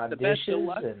you guys the best of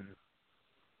luck.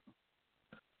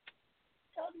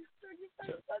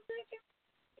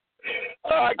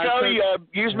 All right, Cody,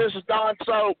 use Mrs. Dawn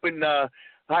soap, and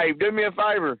hey, do me a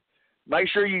favor. Make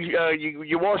sure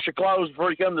you wash your clothes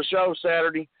before you come to the show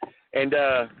Saturday, and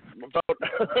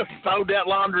fold that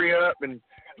laundry up and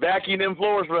vacuum them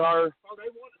floors for her.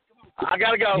 I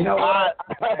gotta go. You know what?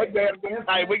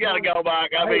 Hey, we gotta go,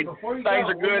 Mike. I mean, things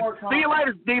are good. See you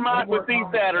later, DeMike. We'll see you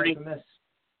Saturday.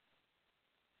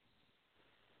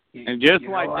 And just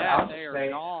like that, they are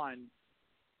gone.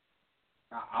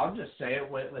 I'll just say it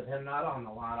with him not on the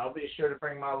line. I'll be sure to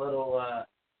bring my little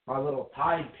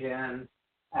Tide pen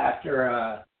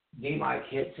after DeMike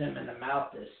hits him in the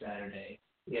mouth this Saturday.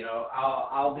 You know,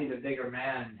 I'll be the bigger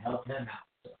man and help him out.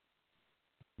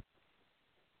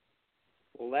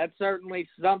 Well, that's certainly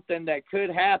something that could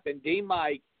happen.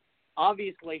 DeMike,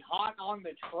 obviously hot on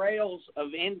the trails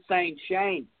of Insane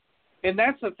Shane. And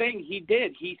that's the thing he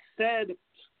did. He said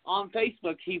on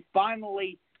Facebook he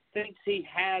finally thinks he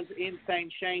has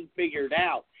Insane Shane figured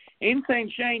out.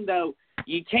 Insane Shane, though,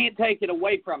 you can't take it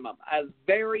away from him. A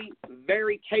very,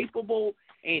 very capable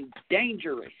and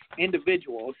dangerous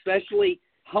individual, especially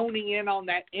honing in on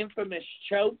that infamous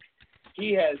choke.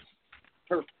 He has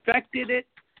perfected it.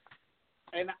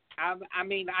 And, I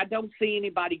mean, I don't see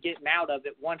anybody getting out of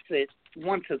it once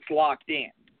it's locked in.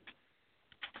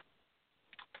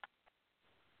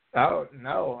 Oh,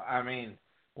 no. I mean,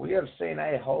 we have seen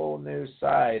a whole new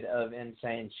side of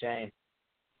Insane Shane.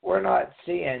 We're not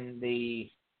seeing the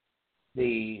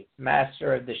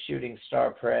master of the shooting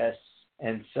star press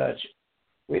and such.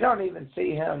 We don't even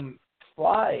see him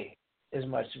fly as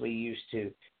much as we used to.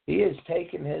 He has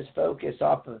taken his focus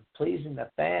off of pleasing the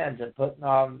fans and putting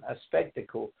on a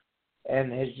spectacle,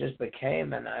 and has just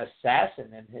became an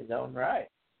assassin in his own right.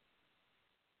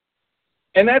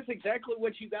 And that's exactly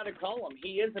what you got to call him.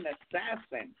 He is an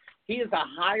assassin. He is a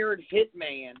hired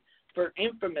hitman for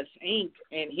Infamous Inc.,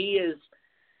 and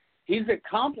he's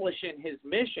accomplishing his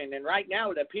mission. And right now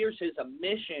it appears his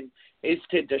mission is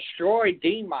to destroy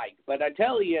DeMike. But I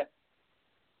tell you,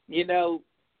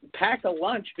 pack a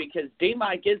lunch, because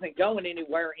DeMike isn't going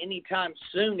anywhere anytime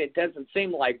soon. It doesn't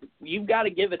seem like. You've got to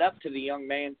give it up to the young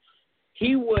man.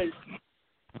 He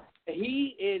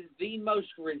is the most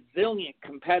resilient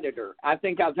competitor I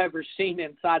think I've ever seen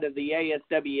inside of the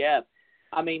ASWF.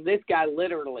 I mean, this guy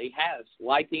literally has,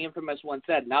 like the Infamous One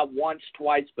said, not once,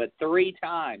 twice, but 3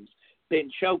 times been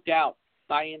choked out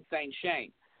by Insane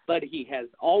Shane. But he has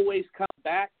always come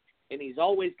back, and he's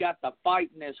always got the fight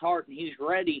in his heart, and he's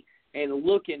ready and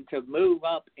looking to move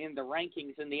up in the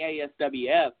rankings in the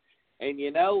ASWF.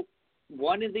 And,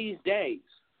 one of these days,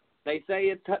 they say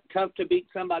it's tough to beat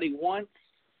somebody once,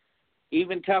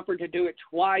 even tougher to do it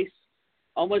twice,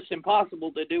 almost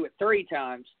impossible to do it 3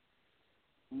 times.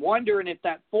 Wondering if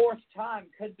that 4th time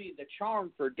could be the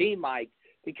charm for DeMike,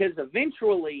 because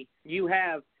eventually you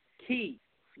have keys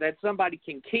that somebody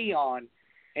can key on,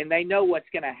 and they know what's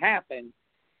going to happen.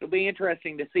 It'll be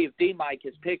interesting to see if DeMike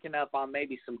is picking up on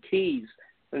maybe some keys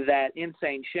that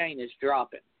Insane Shane is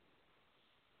dropping.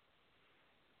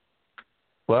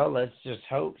 Well, let's just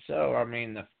hope so. I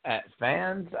mean, the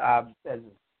fans, as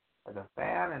a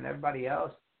fan and everybody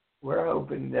else, we're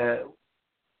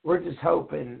just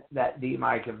hoping that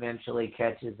DeMike eventually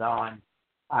catches on.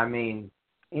 I mean,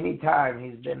 anytime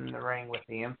he's been in the ring with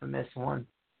the Infamous One,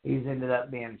 he's ended up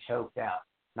being choked out.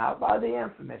 Not by the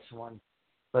Infamous One,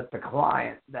 but the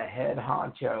client, the head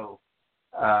honcho,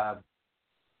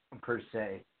 per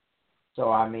se.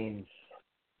 So, I mean,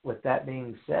 with that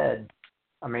being said,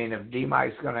 I mean, if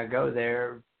DeMike's going to go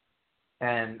there,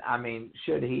 and, I mean,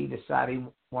 should he decide he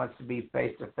wants to be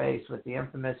face-to-face with the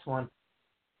infamous one,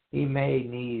 he may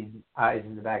need eyes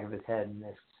in the back of his head in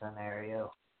this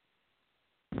scenario.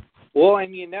 Well,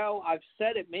 and I've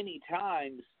said it many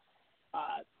times,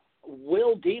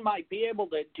 will DeMike be able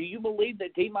to, do you believe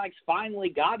that DeMike's finally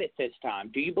got it this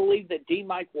time? Do you believe that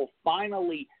DeMike will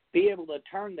finally be able to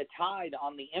turn the tide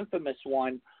on the infamous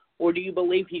one, or do you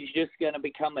believe he's just going to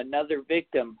become another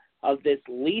victim of this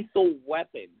lethal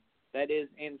weapon that is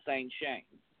Insane Shane?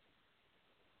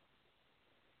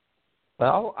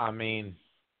 Well, I mean,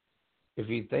 if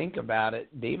you think about it,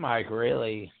 DeMike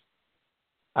really,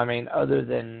 I mean, other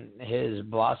than his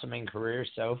blossoming career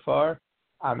so far,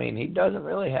 I mean, he doesn't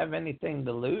really have anything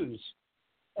to lose.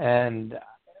 And,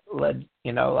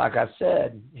 like I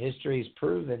said, history's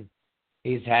proven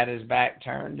he's had his back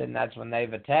turned, and that's when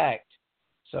they've attacked.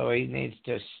 So he needs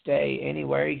to stay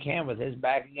anywhere he can with his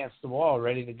back against the wall,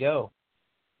 ready to go.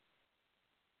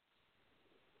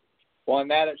 Well,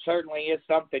 and that certainly is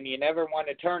something. You never want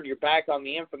to turn your back on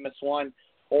the infamous one,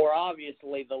 or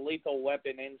obviously the lethal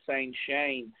weapon Insane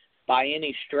Shane by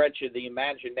any stretch of the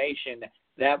imagination.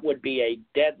 That would be a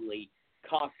deadly,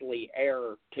 costly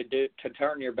error to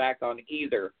turn your back on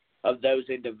either of those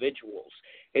individuals.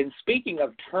 And speaking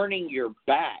of turning your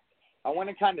back, I want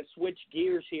to kind of switch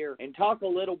gears here and talk a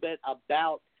little bit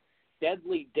about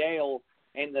Deadly Dale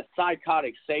and the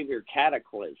psychotic savior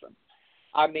Cataclysm.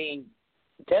 I mean,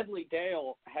 Deadly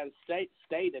Dale has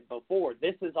stated before,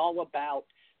 this is all about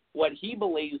what he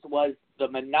believes was the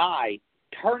Menai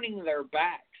turning their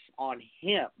backs on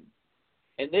him.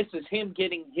 And this is him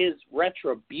getting his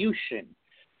retribution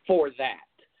for that.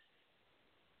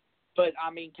 But,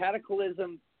 I mean,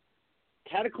 Cataclysm's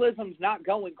not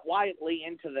going quietly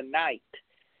into the night.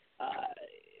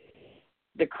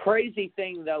 The crazy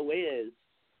thing, though, is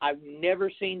I've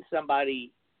never seen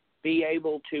somebody be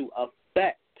able to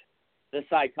affect the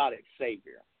psychotic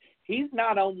savior. He's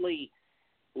not only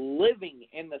living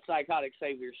in the psychotic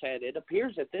savior's head, it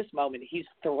appears at this moment he's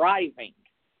thriving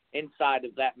inside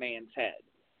of that man's head.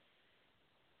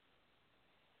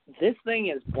 This thing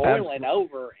is boiling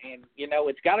over, and,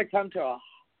 it's got to come to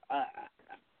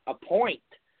a point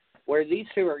where these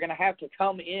two are going to have to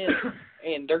come in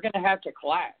and they're going to have to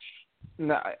clash.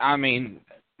 No, I mean,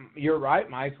 you're right,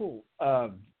 Michael. I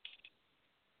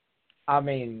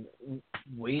mean,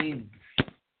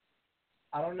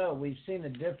 I don't know, we've seen a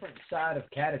different side of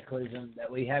Cataclysm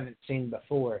that we haven't seen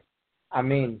before. I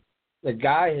mean, the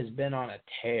guy has been on a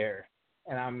tear.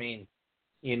 And, I mean,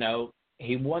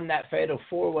 he won that Fatal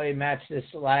 4-Way match this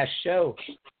last show.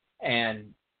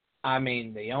 And, I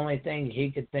mean, the only thing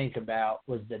he could think about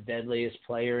was the deadliest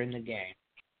player in the game.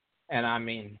 And, I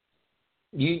mean,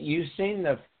 you've seen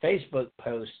the Facebook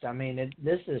post. I mean,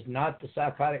 this is not the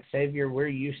psychotic savior we're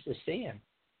used to seeing.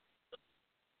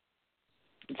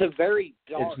 It's a very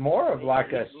dark. It's more of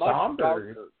like a somber.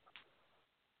 Darker.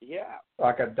 Yeah.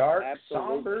 Like a dark, absolutely.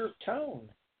 Somber tone.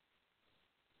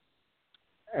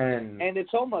 And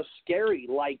it's almost scary.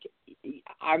 Like,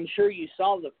 I'm sure you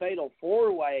saw the Fatal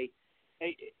 4-Way.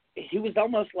 He was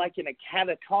almost like in a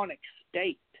catatonic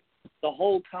state the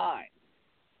whole time.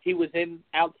 He was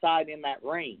outside in that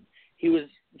ring. He was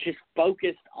just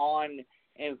focused on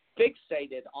and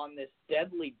fixated on this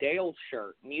Deadly Dale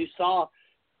shirt. And you saw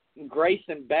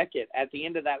Grayson Beckett at the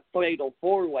end of that Fatal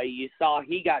 4-Way. You saw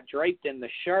he got draped in the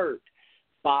shirt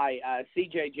by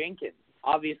C.J. Jenkins,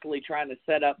 obviously trying to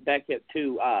set up Beckett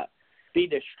to be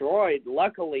destroyed.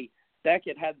 Luckily,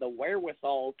 Beckett had the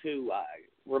wherewithal to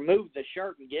remove the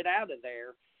shirt and get out of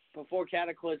there before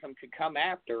Cataclysm could come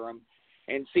after him.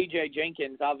 And C.J.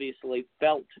 Jenkins obviously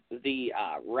felt the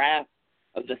wrath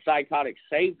of the psychotic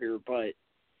savior, but,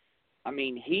 I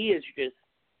mean, he is just,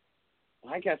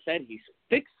 like I said, he's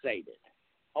fixated,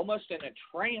 almost in a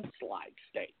trance-like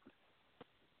state.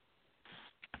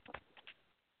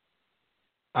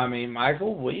 I mean,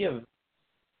 Michael,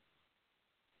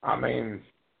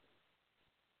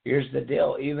 here's the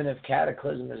deal. Even if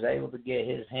Cataclysm is able to get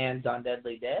his hands on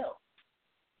Deadly Dale,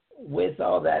 with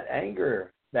all that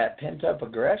anger, that pent-up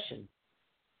aggression,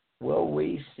 will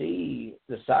we see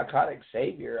the psychotic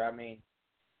savior? I mean,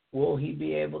 will he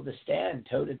be able to stand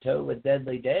toe-to-toe with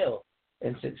Deadly Dale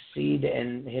and succeed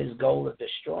in his goal of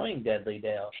destroying Deadly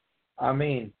Dale? I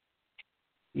mean,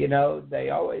 there's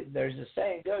a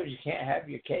saying goes, you can't have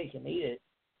your cake and eat it.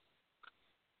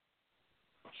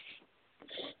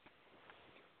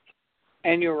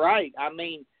 And you're right. I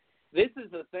mean, this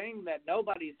is a thing that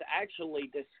nobody's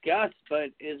actually discussed,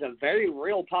 but is a very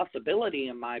real possibility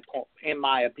in my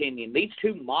opinion. These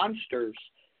two monsters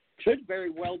could very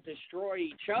well destroy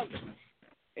each other.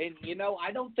 And,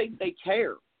 I don't think they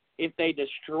care if they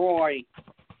destroy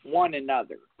one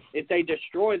another. If they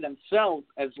destroy themselves,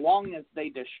 as long as they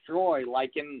destroy,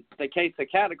 like in the case of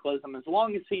Cataclysm, as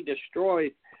long as he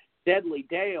destroys Deadly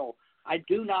Dale, I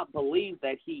do not believe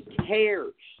that he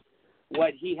cares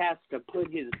what he has to put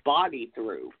his body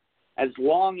through, as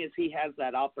long as he has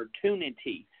that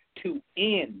opportunity to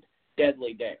end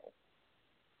Deadly Dale.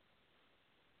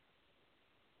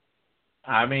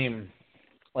 I mean,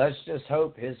 let's just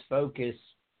hope his focus,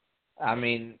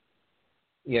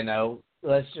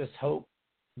 let's just hope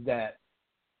that,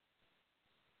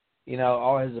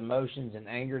 all his emotions and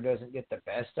anger doesn't get the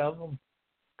best of him,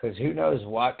 because who knows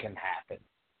what can happen.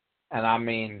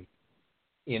 And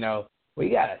we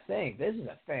got to think, this is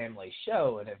a family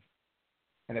show,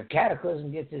 and if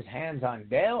Cataclysm gets his hands on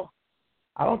Dale,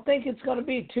 I don't think it's going to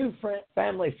be too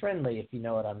family friendly, if you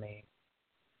know what I mean.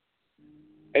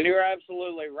 And you're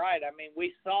absolutely right.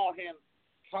 We saw him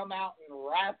come out and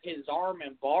wrap his arm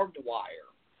in barbed wire,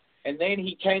 and then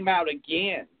he came out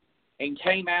again and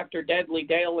came after Deadly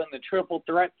Dale in the triple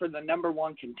threat for the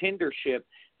 #1 contendership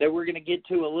that we're going to get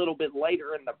to a little bit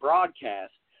later in the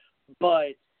broadcast.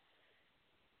 But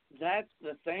that's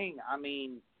the thing.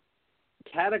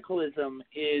 Cataclysm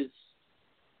is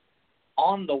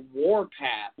on the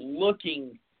warpath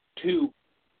looking to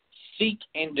seek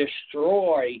and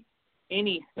destroy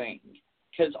anything,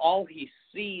 because all he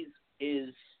sees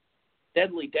is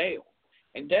Deadly Dale.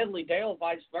 And Deadly Dale,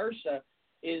 vice versa,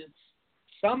 is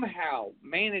somehow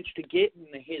managed to get in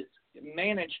the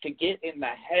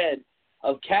head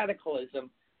of Cataclysm,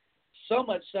 so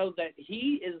much so that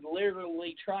he is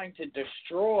literally trying to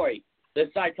destroy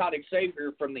the Psychotic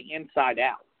Savior from the inside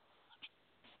out.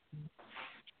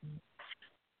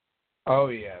 Oh,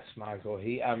 yes, Michael.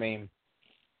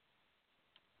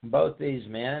 Both these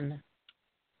men,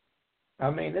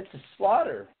 it's a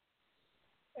slaughter.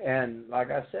 And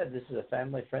like I said, this is a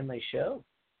family-friendly show.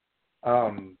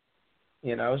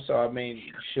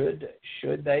 Should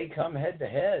they come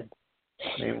head-to-head?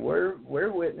 We're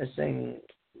witnessing,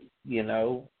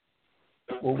 we're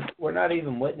not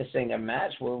even witnessing a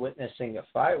match. We're witnessing a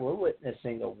fight. We're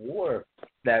witnessing a war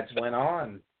that's went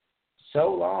on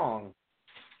so long.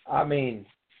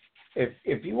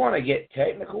 If you want to get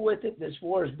technical with it, this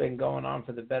war has been going on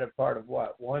for the better part of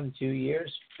 1-2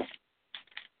 years?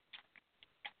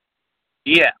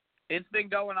 Yeah, it's been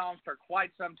going on for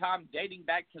quite some time, dating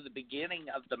back to the beginning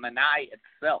of the Manai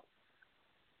itself.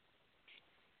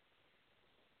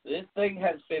 This thing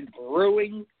has been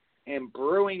brewing and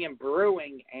brewing and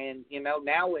brewing, and,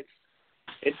 now it's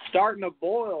starting to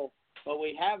boil, but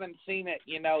we haven't seen it,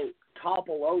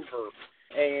 topple over.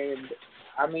 And,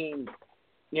 I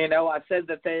said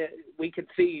that we could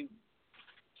see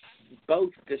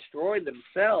both destroy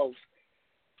themselves.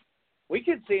 We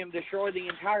could see them destroy the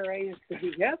entire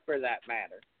ASWF for that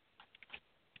matter.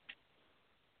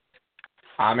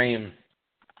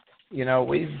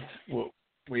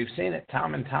 We've seen it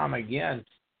time and time again.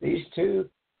 These two,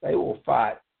 they will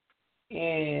fight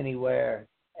anywhere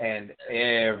and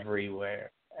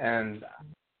everywhere. And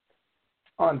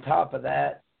on top of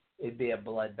that, it'd be a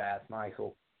bloodbath,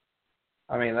 Michael.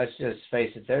 Let's just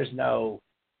face it. There's no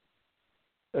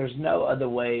other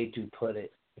way to put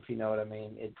it, if you know what I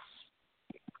mean.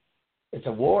 It's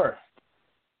a war.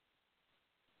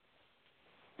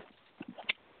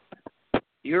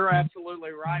 You're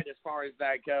absolutely right as far as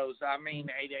that goes.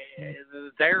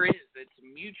 There is. It's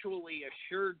mutually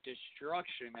assured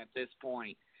destruction at this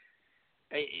point.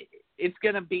 It's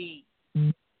going to be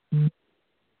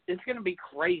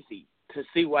crazy to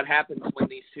see what happens when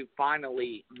these two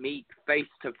finally meet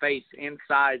face-to-face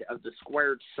inside of the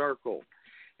squared circle.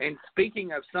 And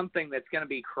speaking of something that's going to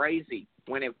be crazy,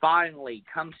 when it finally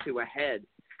comes to a head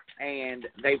and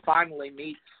they finally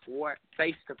meet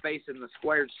face-to-face in the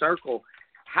squared circle,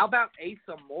 how about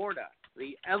Asa Morta,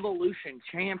 the Evolution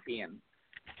champion,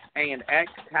 and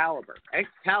X Kaliber? X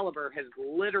Kaliber has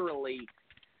literally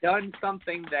done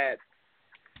something that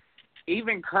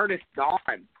even Curtis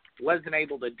Dawn wasn't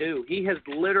able to do. He has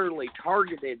literally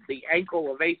targeted the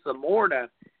ankle of Asa Morta,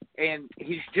 and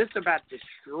he's just about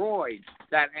destroyed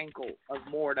that ankle of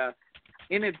Morta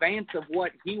in advance of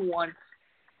what he wants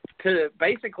to,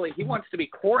 basically, he wants to be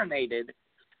coronated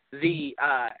the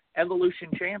Evolution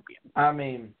champion.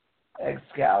 X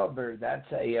Kaliber,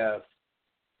 that's in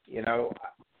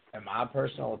my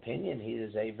personal opinion, he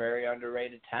is a very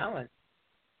underrated talent.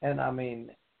 And,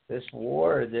 this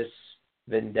war, this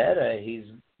vendetta he's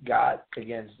got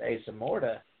against Asa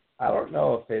Morta, I don't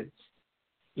know if it's,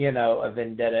 a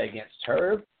vendetta against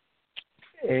her,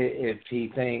 if he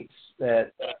thinks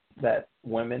that that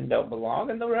women don't belong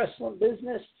in the wrestling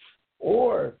business,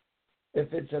 or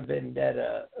if it's a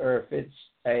vendetta, or if it's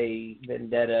a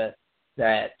vendetta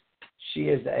that she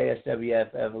is the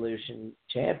ASWF Evolution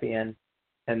champion,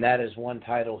 and that is one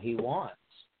title he wants.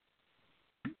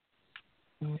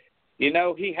 You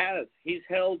know, he has. He's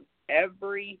held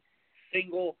every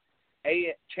single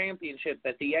championship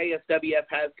that the ASWF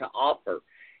has to offer.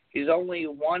 He's only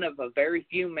one of a very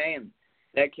few men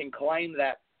that can claim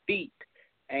that feat.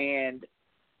 And,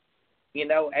 you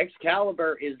know, X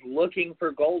Kaliber is looking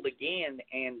for gold again.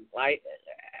 And like,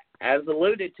 as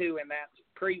alluded to in that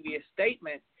previous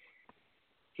statement,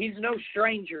 he's no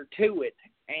stranger to it.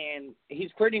 And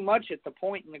he's pretty much at the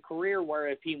point in the career where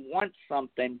if he wants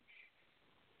something,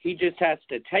 he just has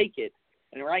to take it.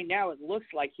 And right now it looks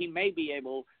like he may be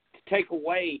able to take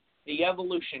away the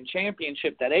Evolution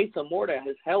Championship that Asa Morta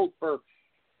has held for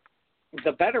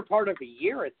the better part of a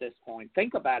year at this point.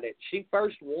 Think about it. She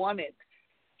first won it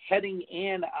heading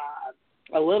in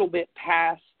a little bit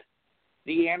past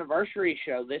the anniversary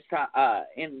show this time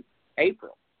in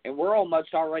April. And we're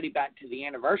almost already back to the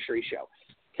anniversary show.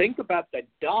 Think about the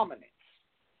dominance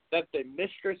that the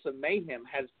Mistress of Mayhem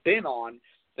has been on,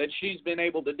 that she's been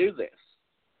able to do this.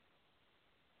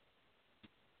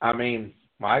 I mean,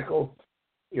 Michael,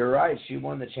 you're right. She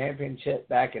won the championship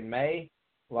back in May,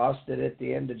 lost it at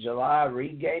the end of July,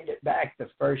 regained it back the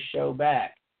first show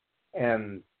back.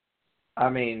 And, I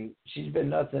mean, she's been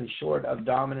nothing short of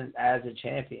dominant as a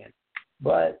champion.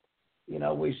 But, you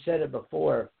know, we've said it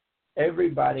before,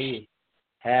 everybody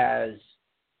has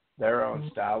their own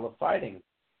style of fighting.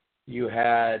 You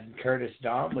had Curtis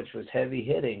Dawn, which was heavy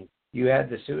hitting. You had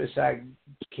the Suicide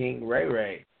King Ray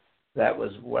Ray that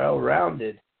was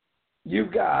well-rounded. You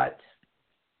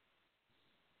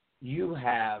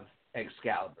have X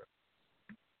Kaliber.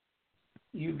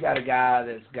 You've got a guy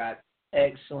that's got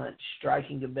excellent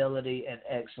striking ability and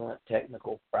excellent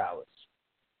technical prowess.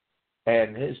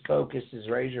 And his focus is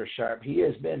razor sharp. He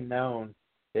has been known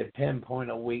to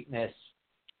pinpoint a weakness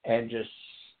and just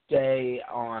stay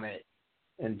on it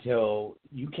until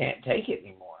you can't take it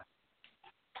anymore.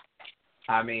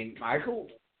 I mean, Michael,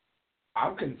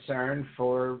 I'm concerned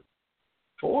for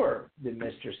the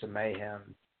Mistress of Mayhem.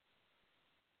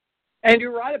 And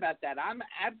you're right about that. I'm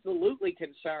absolutely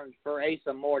concerned for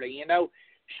Asa Morta. You know,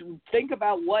 think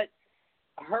about what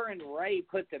her and Ray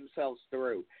put themselves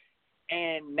through.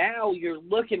 And now you're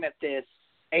looking at this,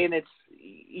 and it's,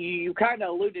 you kind of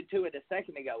alluded to it a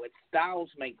second ago, it's styles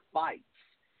make fights.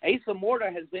 Asa Morta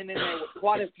has been in there with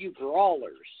quite a few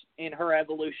brawlers in her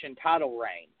Evolution title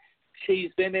reign.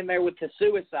 She's been in there with the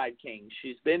Suicide King.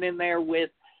 She's been in there with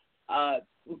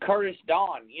Curtis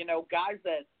Dawn, you know, guys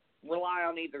that rely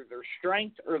on either their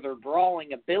strength or their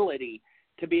brawling ability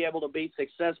to be able to be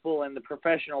successful in the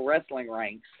professional wrestling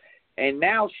ranks. And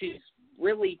now she's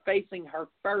really facing her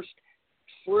first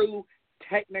true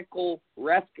technical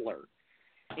wrestler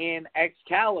in X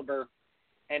Kaliber.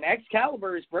 And X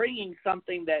Kaliber is bringing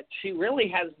something that she really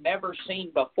has never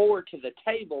seen before to the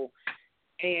table.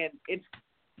 And it's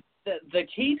the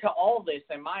key to all this,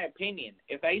 in my opinion.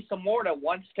 If Asa Morta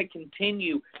wants to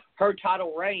continue her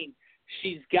title reign,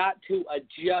 she's got to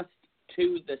adjust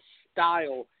to the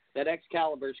style that X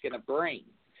Kaliber is going to bring.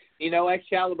 You know, X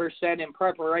Kaliber said in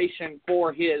preparation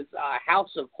for his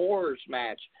House of Horrors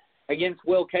match against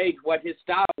Will Cage, what his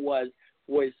style was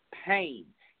pain.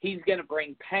 He's going to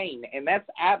bring pain, and that's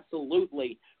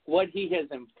absolutely what he has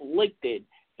inflicted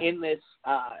in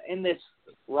this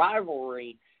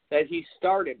rivalry that he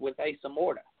started with Asa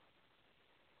Morta.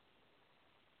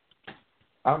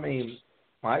 I mean,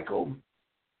 Michael,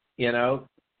 you know,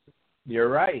 you're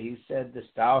right. He said the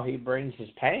style he brings is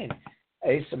pain.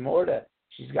 Asa Morta,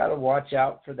 she's got to watch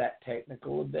out for that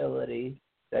technical ability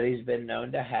that he's been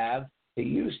known to have. He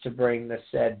used to bring the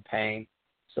said pain,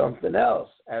 something else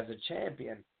as a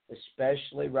champion,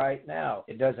 especially right now.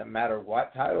 It doesn't matter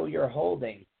what title you're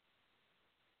holding.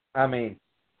 I mean,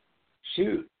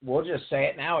 shoot, we'll just say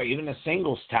it now, even a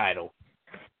singles title.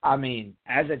 I mean,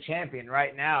 as a champion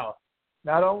right now,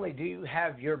 not only do you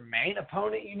have your main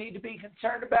opponent you need to be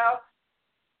concerned about,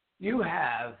 you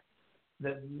have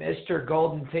the Mr.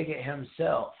 Golden Ticket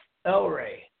himself, El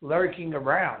Rey, lurking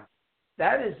around.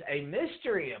 That is a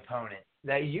mystery opponent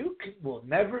that you will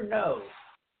never know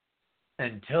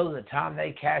until the time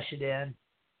they cash it in,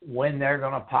 when they're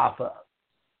going to pop up.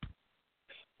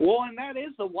 Well, and that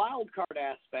is the wild card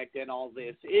aspect in all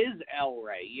this, is El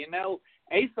Rey. You know,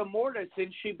 Asa Morta,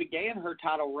 since she began her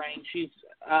title reign, she's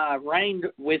reigned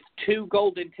with 2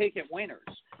 golden ticket winners.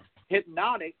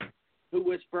 Hypnotic, who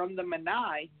was from the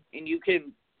Menai, and you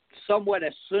can somewhat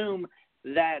assume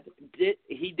that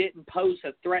he didn't pose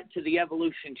a threat to the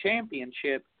Evolution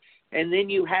Championship. And then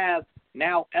you have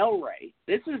now El Rey.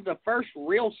 This is the first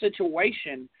real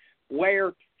situation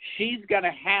where she's going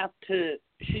to have to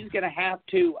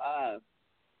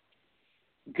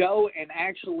go and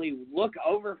actually look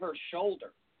over her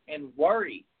shoulder and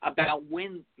worry about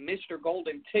when Mr.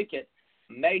 Golden Ticket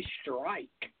may strike.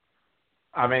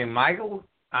 I mean, Michael,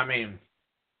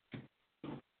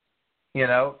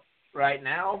 right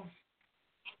now,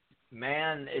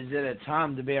 man, is it a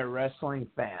time to be a wrestling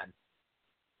fan?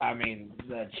 I mean,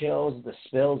 the chills, the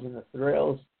spills, and the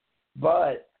thrills.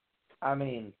 But,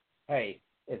 hey,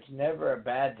 it's never a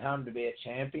bad time to be a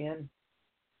champion.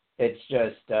 It's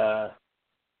just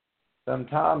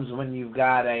sometimes when you've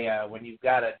got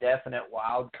a definite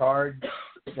wild card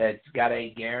that's got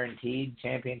a guaranteed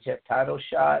championship title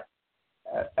shot,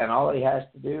 and all he has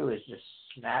to do is just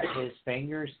snap his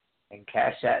fingers and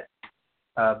cash that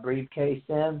briefcase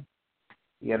in.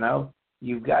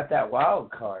 You've got that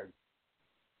wild card.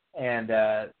 And,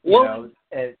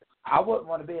 I wouldn't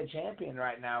want to be a champion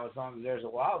right now as long as there's a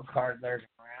wild card lurking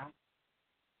around.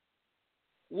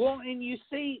 Well, and you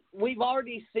see, we've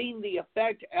already seen the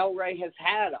effect El Rey has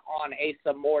had on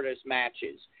Asa Morta's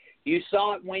matches. You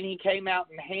saw it when he came out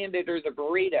and handed her the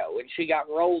burrito and she got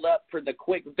rolled up for the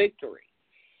quick victory.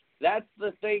 That's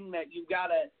the thing that you got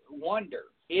to wonder.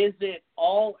 Is it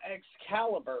all X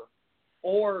Kaliber,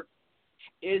 or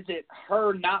is it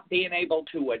her not being able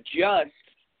to adjust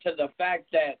to the fact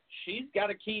that she's got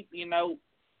to keep,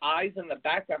 eyes in the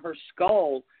back of her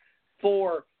skull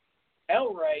for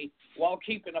El Rey while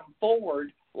keeping them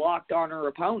forward locked on her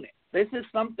opponent? This is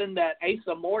something that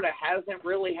Asa Morta hasn't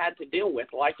really had to deal with.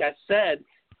 Like I said,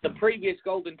 the previous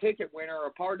Golden Ticket winner,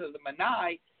 a part of the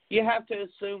Manai, you have to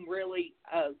assume really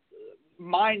a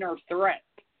minor threat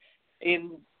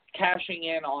in cashing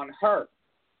in on her.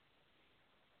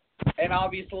 And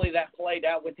obviously that played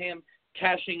out with him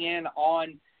cashing in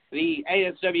on the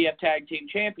ASWF Tag Team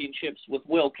Championships with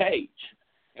Will Cage.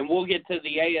 And we'll get to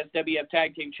the ASWF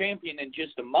Tag Team Champion in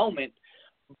just a moment.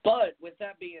 But with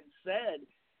that being said,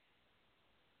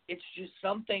 it's just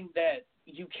something that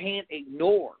you can't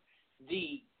ignore.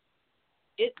 The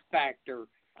it factor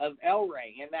of El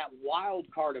Rey and that wild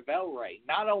card of El Rey,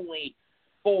 not only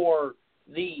for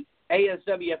the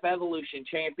ASWF Evolution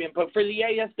Champion, but for the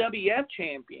ASWF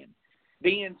Champion,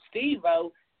 being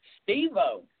Steve-O.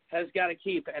 Steve-O has got to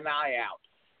keep an eye out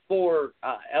for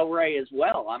El Rey as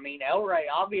well. El Rey,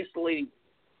 obviously,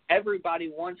 everybody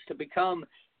wants to become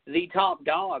the top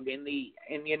dog and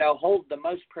hold the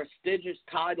most prestigious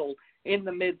title in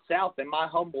the Mid-South, in my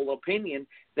humble opinion,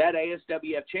 that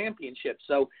ASWF Championship.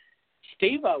 So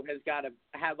Steve-O has got to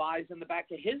have eyes in the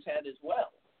back of his head as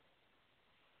well.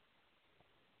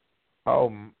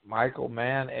 Oh, Michael,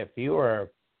 man, if you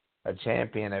are a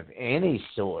champion of any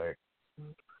sort,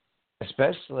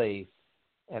 especially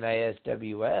in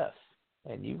ASWF,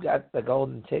 and you've got the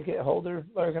golden ticket holder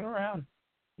lurking around,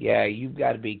 yeah, you've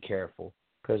got to be careful,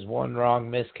 because one wrong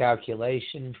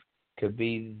miscalculation could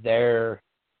be their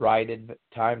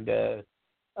time to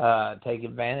take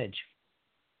advantage.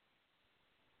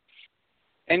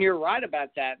 And you're right about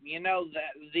that.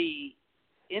 The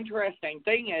interesting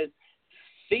thing is,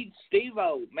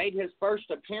 Steve-O made his first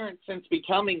appearance since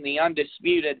becoming the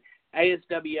undisputed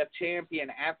ASWF champion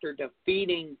after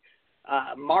defeating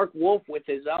Mark Wolf with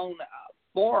his own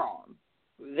forearm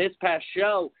this past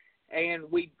show. And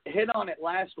we hit on it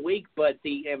last week, but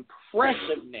the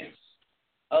impressiveness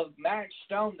of Maxx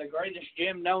Stone, the greatest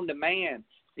gem known to man,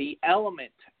 the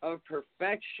element of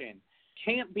perfection,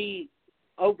 can't be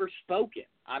overstated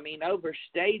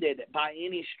by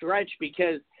any stretch,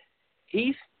 because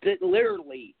he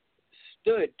literally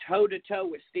stood toe-to-toe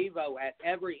with Steve-O at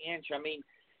every inch.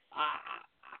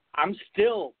 I'm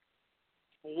still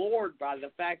floored by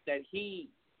the fact that he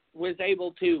was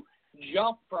able to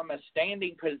jump from a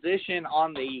standing position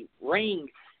on the ring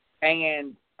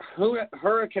and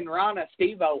Hurricane Rana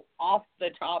Steve-O off the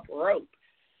top rope.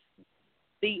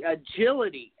 The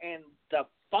agility and the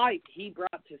fight he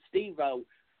brought to Steve-O,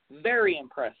 very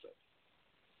impressive.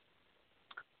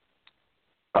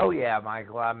 Oh, yeah,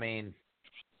 Michael.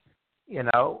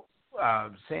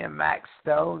 Seeing Maxx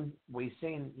Stone, we've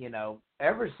seen,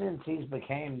 ever since he's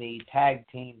became the tag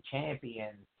team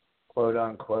champion, quote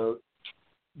unquote,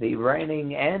 the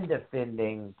reigning and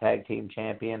defending tag team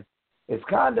champion, it's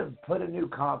kind of put a new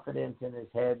confidence in his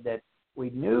head that we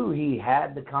knew he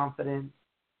had the confidence,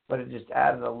 but it just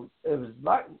added it was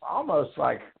almost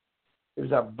like it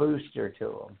was a booster to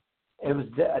him. It was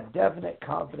a definite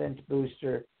confidence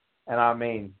booster.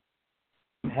 And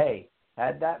hey,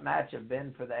 had that match have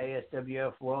been for the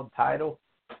ASWF World title,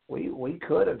 we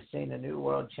could have seen a new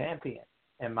world champion,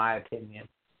 in my opinion.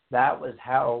 That was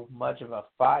how much of a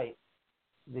fight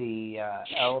the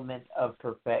element of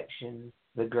perfection,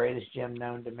 the greatest gem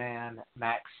known to man,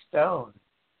 Maxx Stone,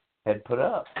 had put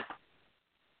up.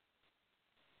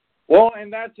 Well,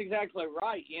 and that's exactly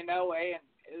right, and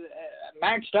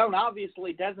Maxx Stone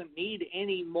obviously doesn't need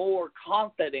any more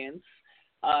confidence.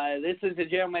 This is a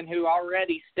gentleman who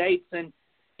already states, and,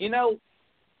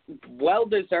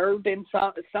 well-deserved, and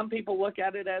some people look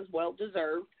at it as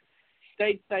well-deserved,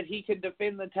 states that he can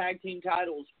defend the tag team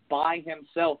titles by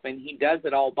himself, and he does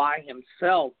it all by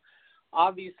himself,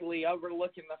 obviously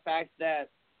overlooking the fact that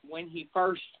when he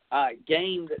first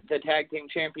gained the tag team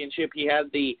championship, he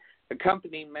had the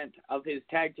accompaniment of his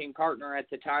tag team partner at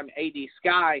the time, AD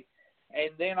Sky,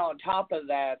 and then on top of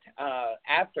that,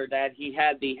 after that, he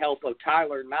had the help of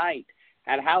Tyler Knight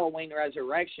at Halloween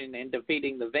Resurrection in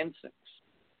defeating the Vincents.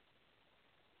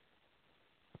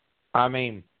 I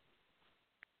mean,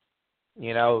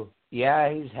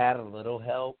 yeah, he's had a little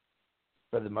help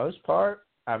for the most part.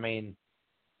 I mean,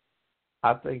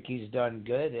 I think he's done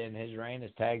good in his reign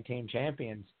as tag team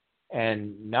champions.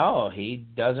 And no, he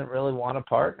doesn't really want a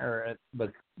partner,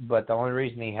 but the only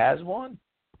reason he has one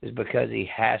is because he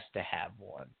has to have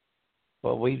one.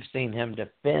 But we've seen him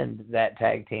defend that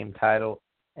tag team title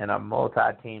in a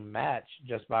multi-team match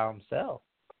just by himself.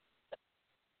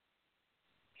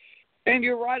 And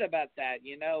you're right about that.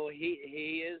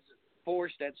 He is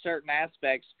forced at certain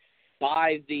aspects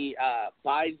by the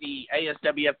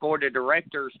ASWF Board of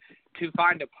Directors to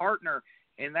find a partner,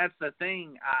 and that's the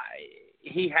thing.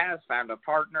 He has found a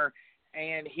partner,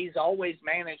 and he's always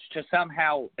managed to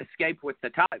somehow escape with the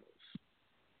titles.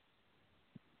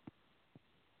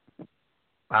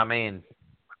 I mean,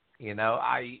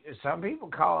 some people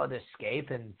call it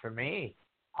escaping. For me,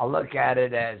 I look at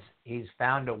it as he's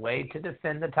found a way to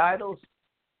defend the titles,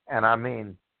 and I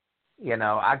mean,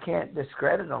 I can't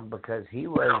discredit him because he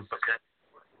was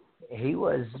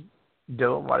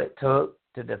doing what it took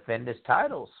to defend his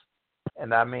titles.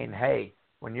 And I mean, hey,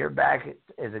 when your back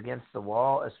is against the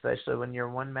wall, especially when you're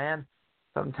one man,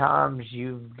 sometimes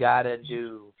you've got to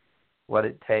do what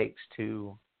it takes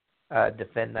to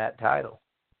defend that title.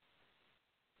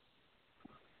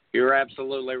 You're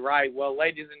absolutely right. Well,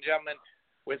 ladies and gentlemen,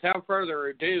 without further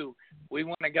ado, we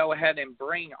want to go ahead and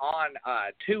bring on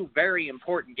two very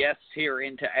important guests here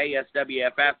into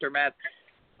ASWF Aftermath.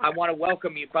 I want to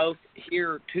welcome you both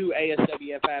here to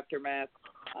ASWF Aftermath.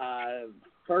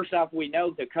 First off, we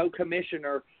know the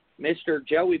co-commissioner, Mr.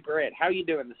 Joey Britt. How are you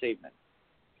doing this evening?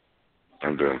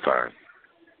 I'm doing fine.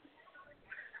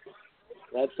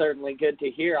 That's certainly good to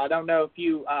hear. I don't know if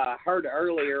you heard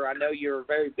earlier. I know you're a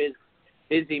very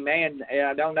busy man, and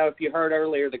I don't know if you heard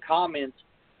earlier the comments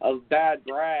of Bad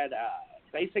Brad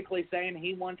basically saying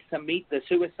he wants to meet the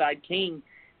Suicide King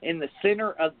in the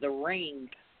center of the ring,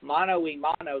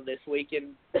 mano-a-mano this week,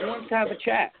 and he wants to have a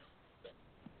chat.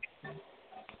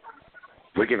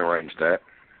 We can arrange that.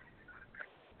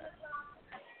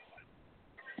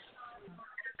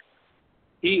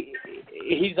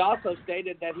 He's also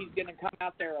stated that he's going to come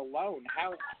out there alone.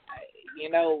 How,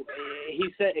 he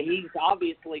said he's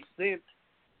obviously sent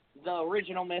the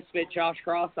original Misfit Josh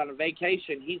Cross on a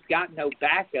vacation. He's got no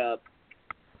backup.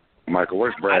 Michael,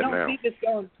 where's Brad now? I don't see this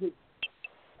going to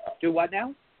do what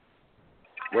now?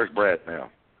 Where's Brad now?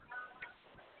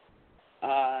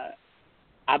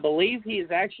 I believe he's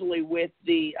actually with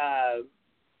the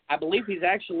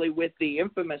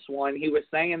infamous one. He was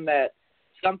saying that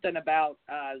something about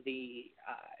the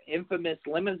infamous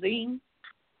limousine.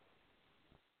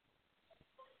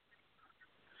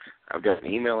 I've got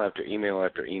email after email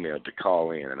after email to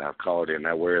call in, and I've called in.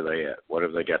 Now, where are they at? What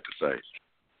have they got to say?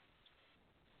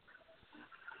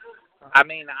 I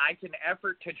mean, I can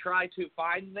effort to try to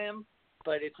find them,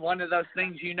 but it's one of those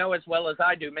things as well as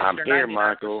I do. Mr. I'm here,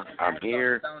 Michael. I'm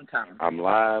here. I'm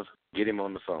live. Get him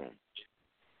on the phone.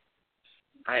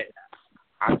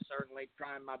 I'm certainly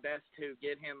trying my best to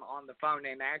get him on the phone.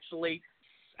 And actually,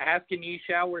 asking you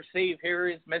shall receive. Here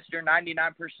is Mr.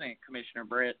 99%, Commissioner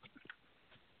Britt.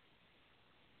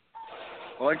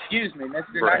 Well, excuse me,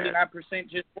 Mr. Brad. 99%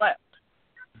 just left.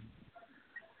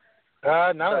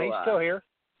 No, he's still here.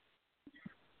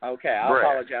 Okay, I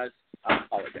apologize.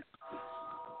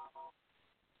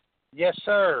 Yes,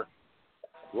 sir.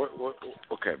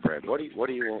 Okay, Brad. What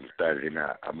do you want Saturday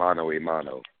night? A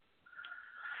mano-a-mano.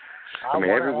 I mean,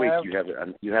 every week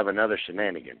you have another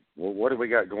shenanigan. Well, what do we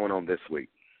got going on this week?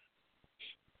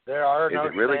 There are Is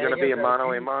it really going to be a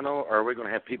mano-a-mano, or are we going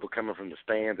to have people coming from the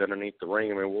stands underneath the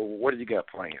ring? I mean, what do you got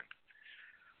planned?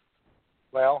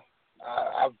 Well,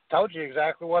 I've told you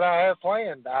exactly what I have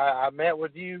planned. I met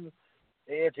with you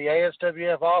at the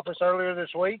ASWF office earlier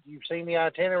this week. You've seen the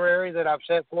itinerary that I've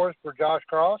set forth for Josh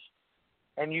Cross,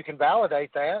 and you can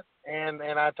validate that. And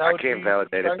I told you. I can't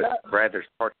validate it, but Brad, there's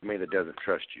part of me that doesn't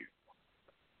trust you.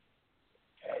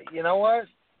 You know what?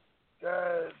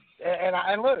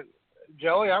 And look,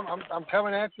 Joey, I'm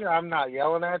coming at you. I'm not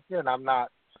yelling at you, and I'm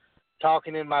not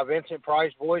talking in my Vincent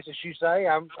Price voice, as you say.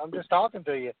 I'm just talking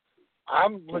to you.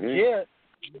 I'm legit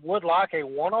would like a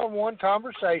one-on-one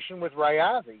conversation with Ray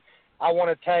Ivey. I want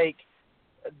to take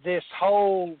this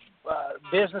whole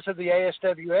business of the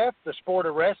ASWF, the sport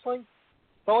of wrestling,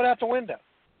 throw it out the window.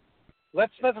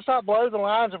 Let's not blow the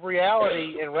lines of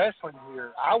reality in wrestling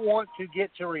here. I want to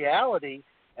get to reality,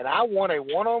 and I want a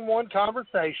one-on-one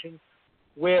conversation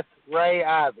with Ray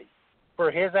Ivey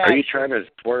for his action. Are you trying to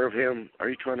swerve him?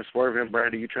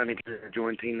 Brad? Are you trying to get him to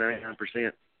join Team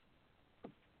 99%?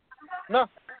 No,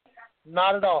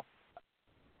 not at all.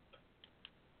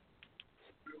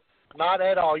 Not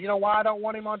at all. You know why I don't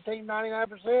want him on Team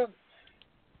 99%?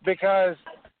 Because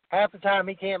half the time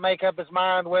he can't make up his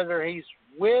mind whether he's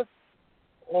with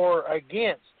or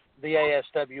against the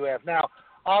ASWF. Now,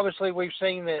 obviously, we've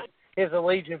seen that his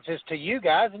allegiance is to you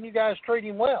guys, and you guys treat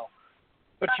him well.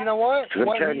 But you know what? I'm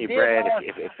telling you, Brad,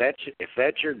 if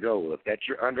that's your goal, if that's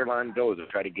your underlying goal, is to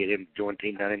try to get him to join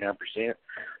Team 99%,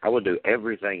 I will do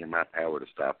everything in my power to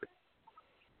stop it.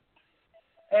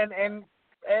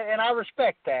 And I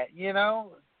respect that, you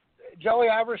know. Joey,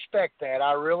 I respect that.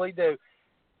 I really do.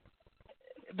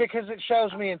 Because it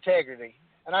shows me integrity.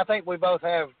 And I think we both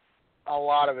have a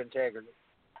lot of integrity.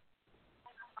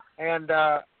 And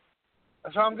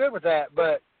so I'm good with that.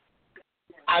 But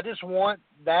I just want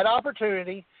that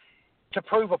opportunity to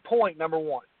prove a point, number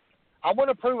one. I want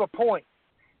to prove a point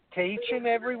to each and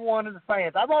every one of the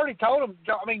fans. I've already told them,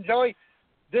 Joey,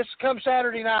 this comes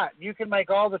Saturday night. You can make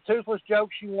all the toothless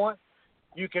jokes you want.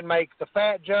 You can make the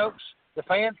fat jokes. The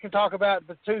fans can talk about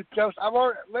the tooth jokes.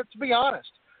 Let's be honest.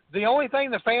 The only thing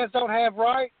the fans don't have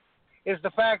right is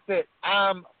the fact that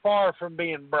I'm far from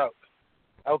being broke.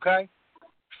 Okay?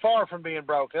 Far from being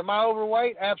broke. Am I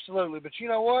overweight? Absolutely. But you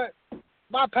know what?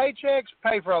 My paychecks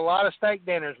pay for a lot of steak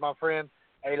dinners, my friend.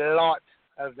 A lot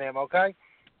of them, okay?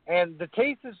 And the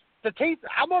teeth,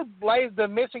 I'm going to lay the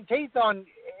missing teeth on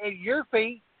your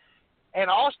feet and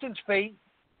Austin's feet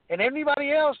and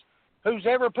anybody else who's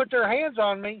ever put their hands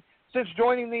on me since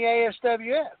joining the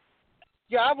ASWF.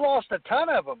 Yeah, I've lost a ton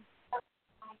of them.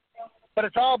 But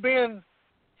it's all been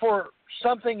for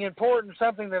something important,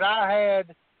 something that I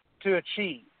had to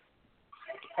achieve.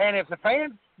 And if the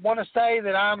fans want to say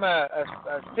that I'm a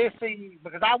sissy,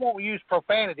 because I won't use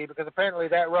profanity, because apparently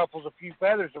that ruffles a few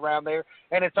feathers around there,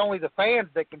 and it's only the fans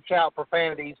that can shout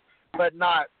profanities, but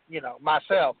not,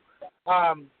 myself.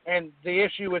 And the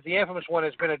issue with the infamous one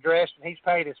has been addressed, and he's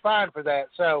paid his fine for that.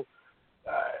 So,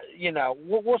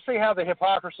 we'll see how the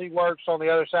hypocrisy works on the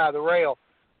other side of the rail.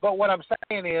 But what I'm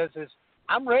saying is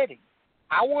I'm ready.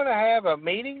 I want to have a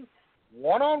meeting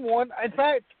one-on-one. In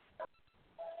fact,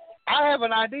 I have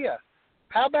an idea.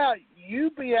 How about you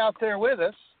be out there with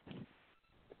us,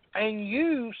 and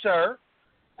you, sir,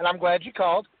 and I'm glad you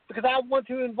called, because I want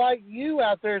to invite you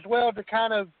out there as well to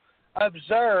kind of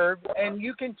observe, and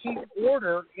you can keep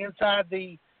order inside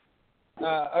the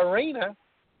arena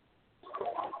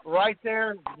right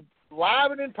there,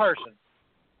 live and in person.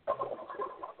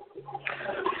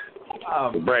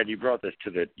 Brad, you brought this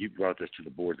to the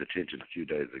board's attention a few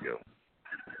days ago.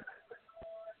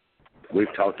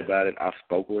 We've talked about it. I've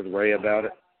spoken with Ray about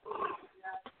it.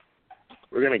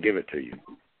 We're going to give it to you.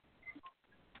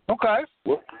 Okay.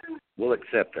 We'll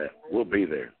accept that. We'll be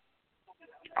there.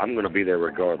 I'm going to be there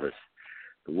regardless.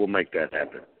 But we'll make that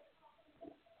happen.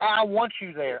 I want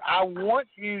you there. I want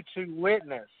you to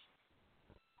witness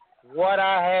what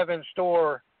I have in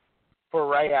store for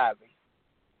Ray Ivey.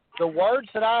 The words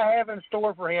that I have in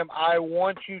store for him, I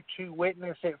want you to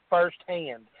witness it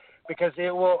firsthand, because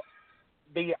it will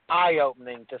be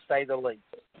eye-opening, to say the least.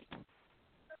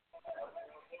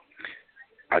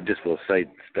 I just will state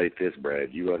this,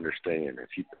 Brad. You understand,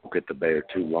 if you poke at the bear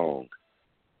too long,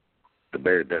 the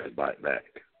bear does bite back.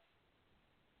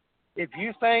 If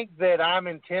you think that I'm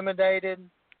intimidated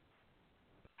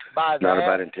by that... Not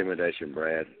about intimidation,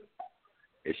 Brad.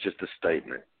 It's just a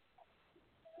statement.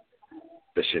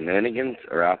 The shenanigans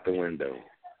are out the window.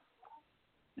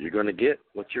 You're going to get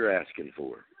what you're asking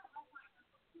for.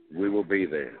 We will be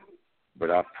there.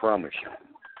 But I promise you,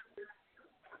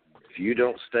 if you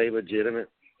don't stay legitimate,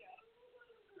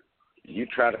 you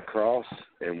try to cross,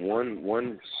 and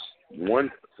one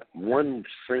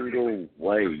single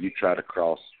way you try to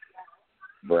cross,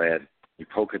 Brad, you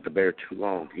poke at the bear too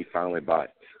long, he finally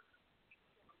bites.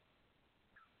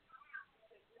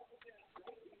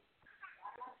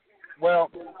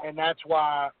 Well, and that's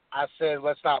why I said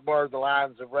let's not blur the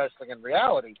lines of wrestling and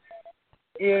reality.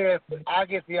 If I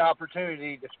get the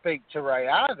opportunity to speak to Ray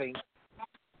Ivy,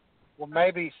 well,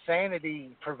 maybe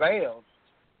sanity prevails.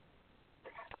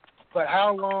 But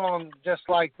how long, just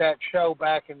like that show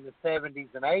back in the 70s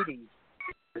and 80s,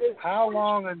 how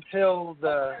long until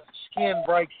the skin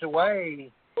breaks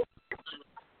away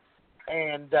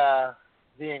and the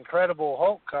Incredible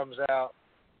Hulk comes out,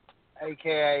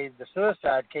 a.k.a. the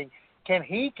Suicide King? Can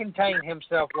he contain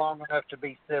himself long enough to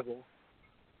be civil?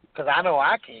 Because I know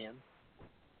I can.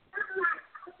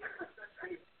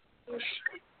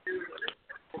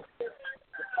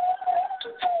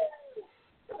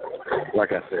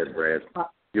 Like I said, Brad,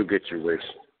 you'll get your wish.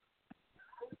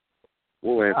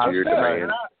 We'll answer your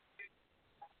demand.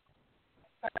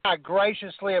 I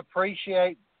graciously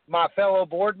appreciate my fellow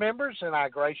board members, and I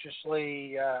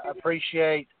graciously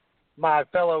appreciate my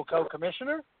fellow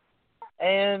co-commissioner.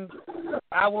 And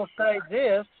I will say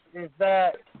this, is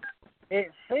that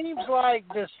it seems like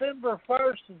December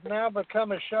 1st has now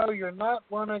become a show you're not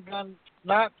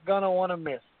gonna want to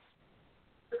miss.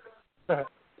 But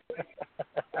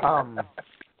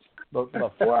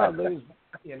before I lose,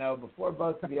 before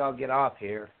both of y'all get off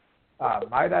here,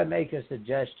 might I make a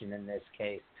suggestion in this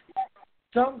case?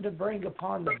 Something to bring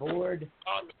upon the board.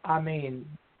 I mean,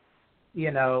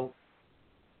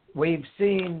 we've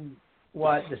seen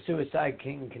what the Suicide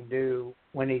King can do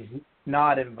when he's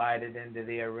not invited into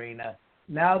the arena.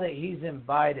 Now that he's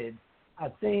invited, I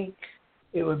think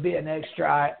it would be a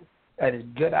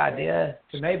good idea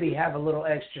to maybe have a little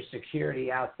extra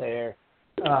security out there,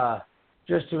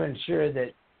 just to ensure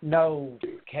that no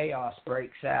chaos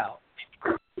breaks out,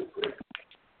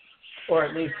 or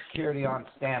at least security on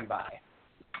standby.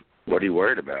 What are you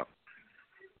worried about?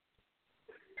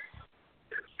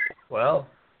 Well,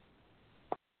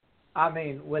 I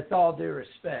mean, with all due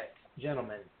respect,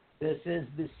 gentlemen, this is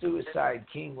the Suicide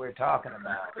King we're talking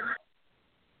about.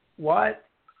 What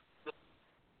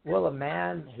will a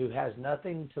man who has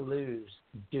nothing to lose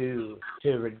do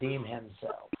to redeem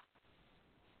himself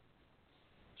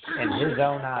in his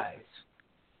own eyes?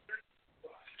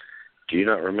 Do you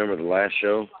not remember the last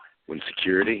show when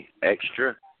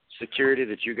extra security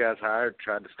that you guys hired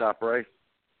tried to stop Ray?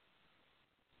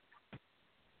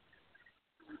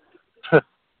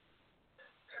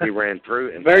 He ran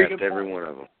through and passed every one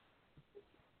of them.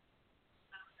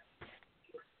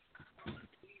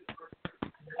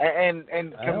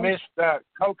 And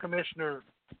co-commissioner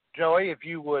Joey, if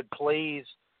you would please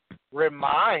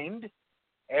remind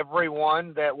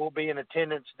everyone that will be in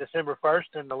attendance December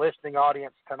 1st in the listening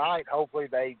audience tonight. Hopefully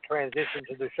they transition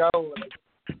to the show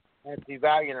at the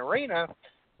Valiant Arena,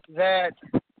 that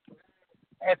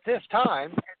at this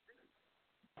time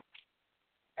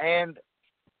and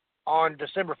on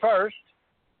December 1st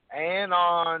and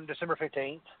on December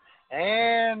 15th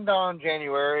and on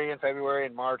January and February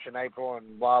and March and April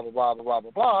and blah, blah, blah, blah, blah,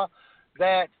 blah, blah,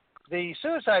 that the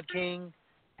Suicide King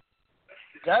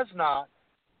does not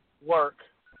work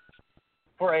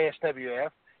for ASWF,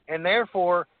 and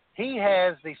therefore he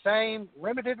has the same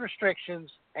limited restrictions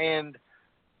and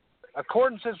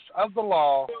accordances of the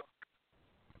law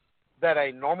that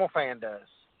a normal fan does.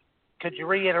 Could you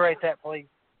reiterate that, please?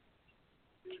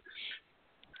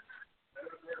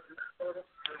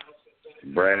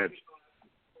 Brad,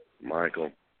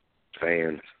 Michael,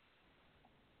 fans,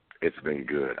 it's been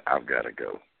good. I've got to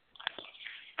go.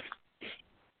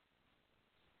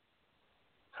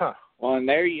 Huh. Well, and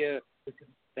there you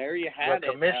had it.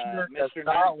 The commissioner does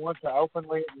not want to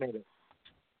openly admit it.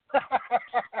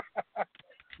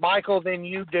 Michael, then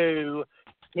you do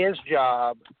his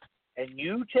job, and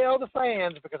you tell the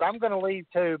fans, because I'm going to leave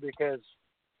too, because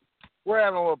we're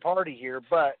having a little party here,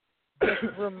 but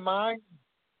just remind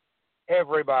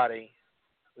everybody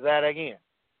that, again,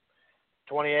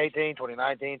 2018,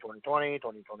 2019, 2020,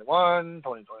 2021,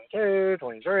 2022,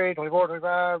 23, 24,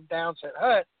 25, Downset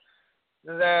Hut,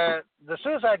 that the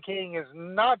Suicide King is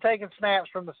not taking snaps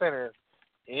from the center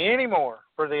anymore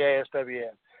for the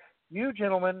ASWF. You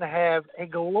gentlemen have a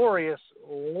glorious,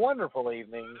 wonderful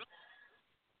evening,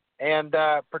 and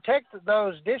protect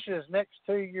those dishes next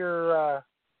to your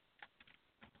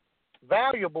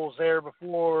valuables there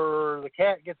before the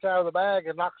cat gets out of the bag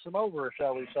and knocks them over,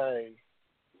 shall we say.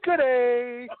 Good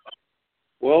day.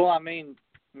 Well, I mean,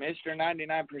 Mr.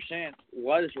 99%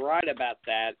 was right about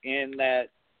that, in that,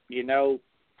 the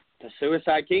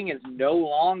Suicide King is no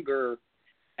longer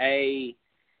a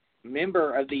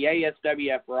member of the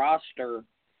ASWF roster,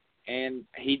 and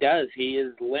he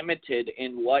is limited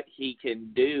in what he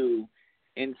can do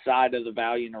inside of the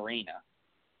Valiant Arena.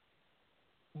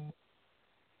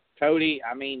 Cody,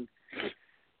 I mean,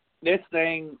 this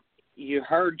thing, you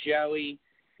heard Joey,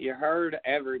 you heard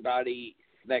everybody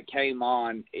that came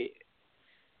on.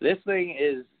 This thing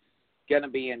is going to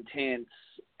be intense,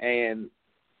 and,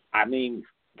 I mean,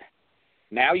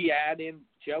 now you add in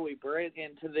Joey Britt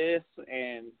into this,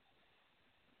 and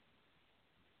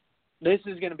this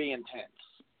is going to be intense.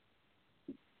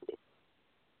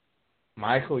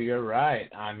 Michael, you're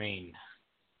right. I mean,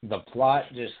 the plot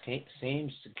just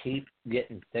seems to keep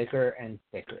getting thicker and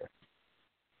thicker.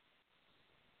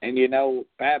 And, you know,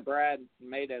 Bad Brad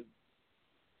made a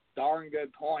darn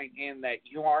good point in that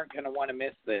you aren't going to want to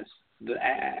miss this.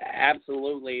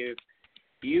 Absolutely. If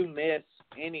you miss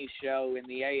any show in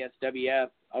the ASWF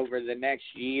over the next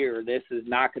year, this is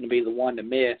not going to be the one to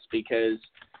miss, because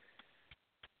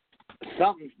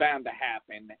something's bound to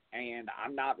happen, and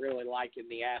I'm not really liking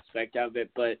the aspect of it.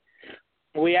 But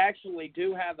we actually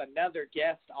do have another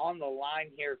guest on the line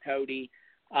here, Cody.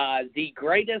 The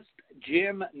greatest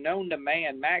gym known to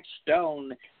man, Maxx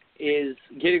Stone, is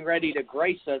getting ready to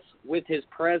grace us with his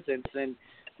presence. And,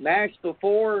 Max,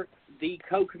 before the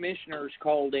co-commissioners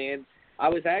called in, I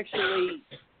was actually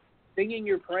singing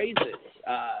your praises.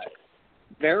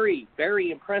 Very, very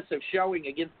impressive showing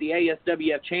against the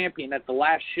ASWF champion at the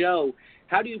last show.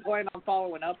 How do you plan on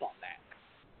following up on that?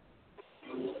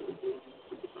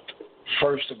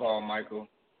 First of all, Michael,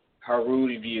 how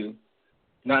rude of you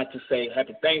not to say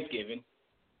Happy Thanksgiving.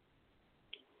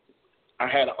 I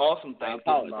had an awesome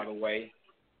Thanksgiving, by the way.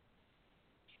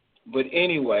 But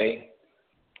anyway,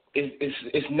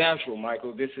 it's natural,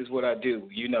 Michael. This is what I do.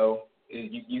 You know,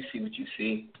 you see what you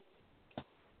see.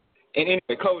 And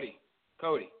anyway, Cody.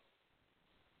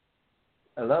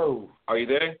 Hello. Are you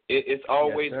there? It's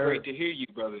always Yes, great to hear you,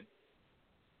 brother.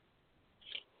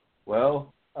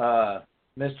 Well,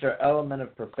 Mr. Element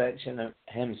of Perfection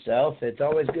himself, it's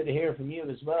always good to hear from you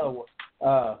as well.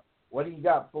 What do you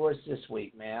got for us this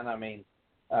week, man? I mean,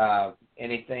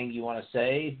 anything you want to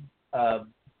say to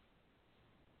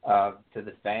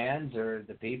the fans or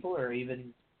the people, or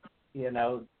even, you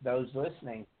know, those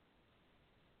listening?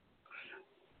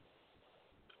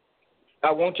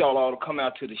 I want y'all all to come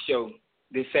out to the show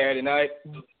this Saturday night,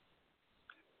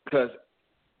 because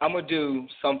I'm going to do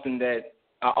something that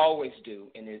I always do,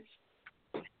 and it's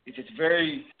just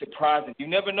very surprising. You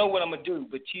never know what I'm going to do,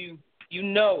 but you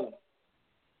know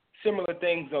similar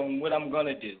things on what I'm going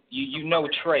to do. You know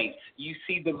traits. You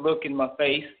see the look in my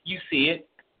face. You see it.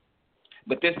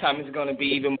 But this time it's going to be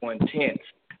even more intense.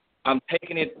 I'm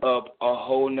taking it up a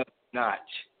whole nother notch.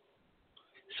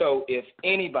 So if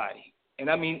anybody, and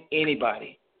I mean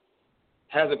anybody,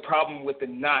 has a problem with the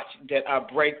notch that I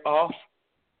break off,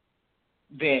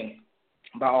 then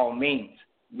by all means,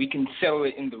 we can settle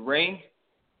it in the ring,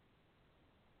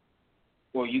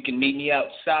 or you can meet me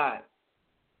outside.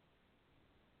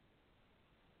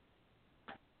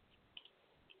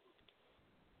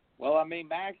 Well, I mean,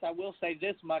 Max, I will say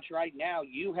this much right now.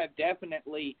 You have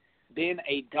definitely been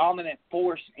a dominant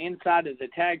force inside of the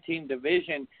tag team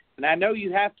division. And I know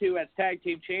you have to, as tag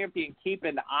team champion, keep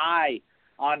an eye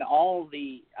on all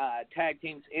the tag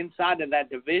teams inside of that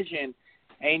division.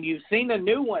 And you've seen a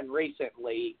new one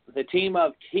recently, the team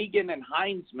of Keegan and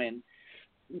Heinzman.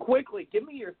 Quickly, give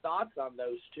me your thoughts on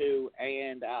those two,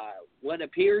 and what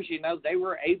appears, you know, they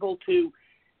were able to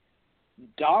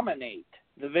dominate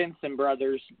the Vincent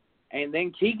brothers, and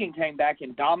then Keegan came back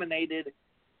and dominated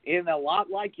in a lot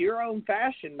like your own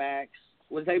fashion, Max,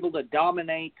 was able to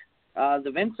dominate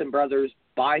the Vincent brothers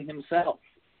by himself.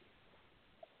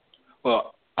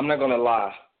 Well, I'm not going to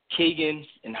lie. Keegan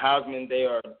and Heinzman, they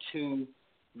are two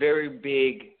very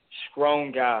big,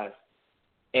 strong guys.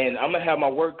 And I'm going to have my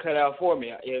work cut out for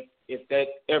me if that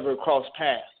ever cross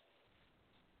paths.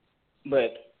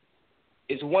 But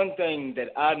it's one thing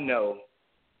that I know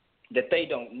that they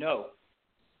don't know.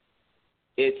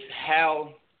 It's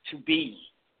how to be.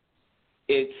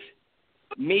 It's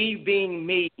me being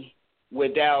me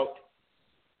without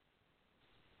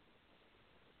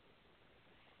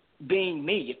being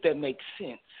me, if that makes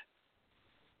sense.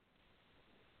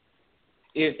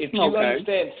 If you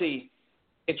understand,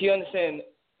 if you understand,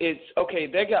 it's okay,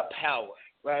 they got power,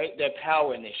 right? They're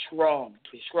power and they're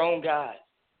strong guys.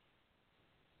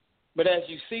 But as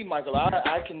you see, Michael,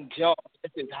 I can jump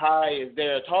just as high as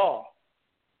they're tall.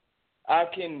 I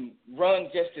can run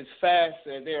just as fast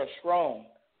as they're strong.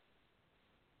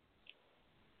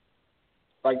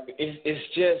 Like,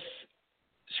 it's just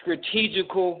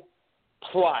strategical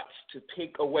plots to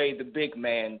pick away the big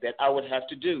man that I would have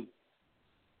to do.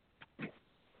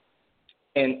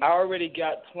 And I already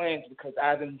got plans because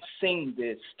I've been seeing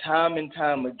this time and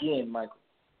time again, Michael.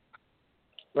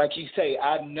 Like you say,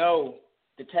 I know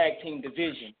the tag team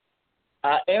division.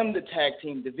 I am the tag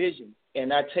team division,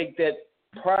 and I take that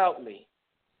proudly.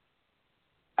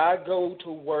 I go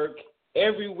to work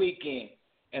every weekend,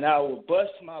 and I will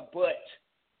bust my butt.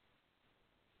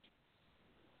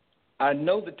 I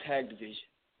know the tag division.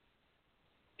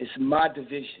 It's my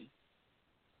division.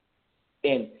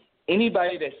 And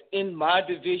anybody that's in my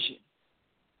division,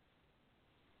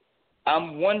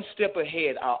 I'm one step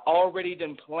ahead. I already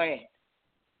done planned.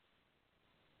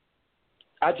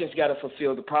 I just got to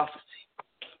fulfill the prophecy.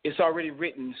 It's already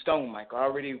written in stone, Mike. I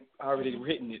already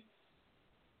written it.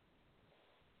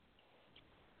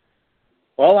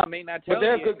 Well, I mean, I tell but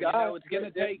they're you, good guys. You know, it's going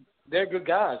to take. They're good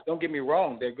guys. Don't get me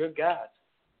wrong. They're good guys.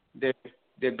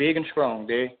 They're big and strong.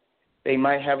 They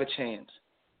might have a chance.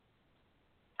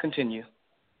 Continue.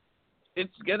 It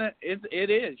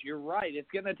is. You're right. It's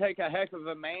gonna take a heck of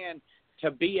a man to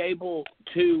be able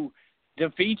to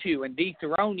defeat you and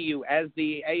dethrone you as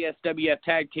the ASWF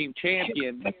Tag Team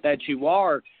Champion that you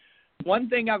are. One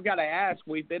thing I've got to ask,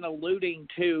 we've been alluding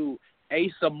to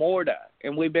Asa Morta,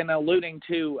 and we've been alluding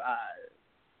to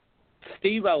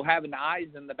Steve-O having eyes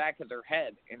in the back of their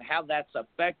head and how that's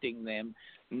affecting them,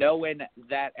 knowing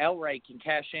that El Rey can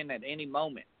cash in at any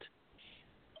moment.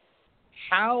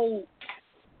 How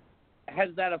has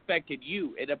that affected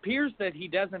you? It appears that he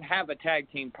doesn't have a tag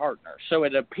team partner, so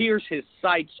it appears his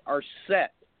sights are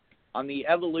set on the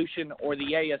Evolution or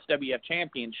the ASWF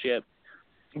Championship.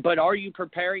 But are you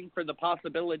preparing for the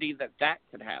possibility that that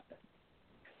could happen?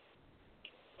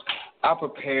 I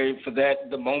prepared for that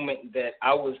the moment that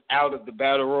I was out of the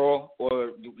Battle Royal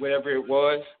or whatever it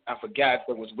was. I forgot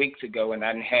it was weeks ago, and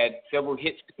I had several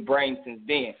hits to the brain since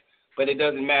then. But it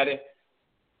doesn't matter.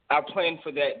 I planned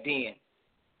for that then.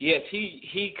 Yes,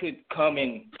 he could come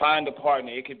and find a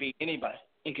partner. It could be anybody.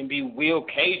 It can be Will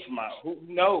Cageman. Who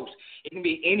knows? It can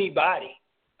be anybody.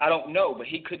 I don't know, but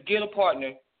he could get a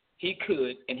partner. He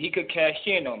could, and he could cash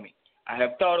in on me. I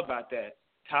have thought about that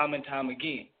time and time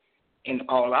again. And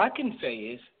all I can say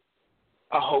is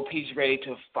I hope he's ready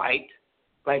to fight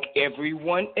like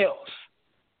everyone else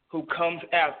who comes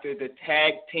after the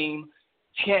tag team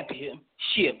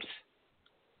championships.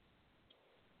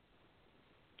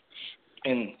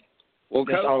 And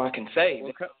that's all I can say.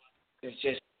 It's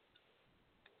just.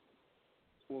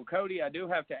 Well, Cody, I do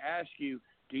have to ask you,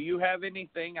 do you have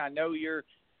anything? I know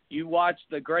you watch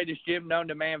the greatest gym known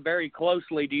to man very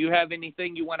closely. Do you have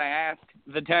anything you want to ask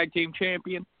the tag team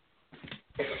champion?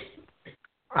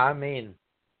 I mean,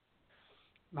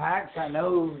 Max, I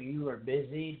know you are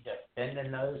busy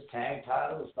defending those tag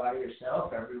titles by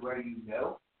yourself everywhere you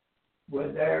go.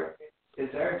 Is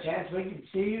there a chance we could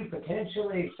see you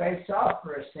potentially face off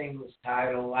for a singles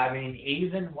title? I mean,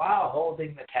 even while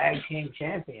holding the tag team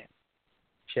championships.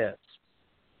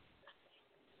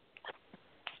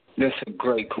 That's a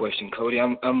great question, Cody.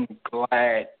 I'm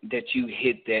glad that you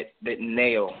hit that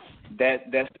nail. That's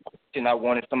the question I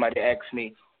wanted somebody to ask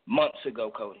me months ago,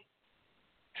 Cody.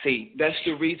 See, that's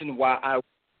the reason why I was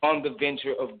on the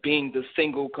venture of being the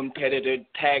single competitor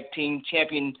tag team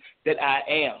champion that I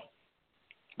am.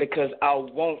 Because I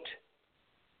want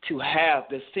to have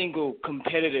the single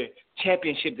competitor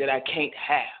championship that I can't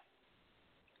have.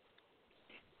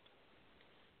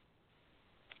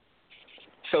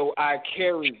 So I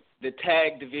carry the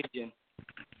tag division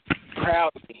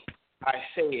proudly. I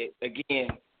say it again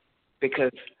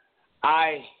because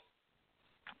I,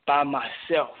 by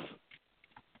myself,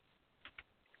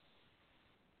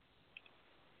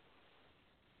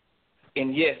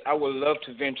 and yes, I would love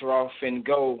to venture off and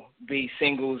go be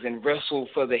singles and wrestle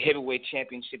for the heavyweight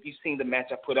championship. You've seen the match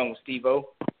I put on with Steve-O.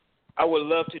 I would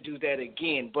love to do that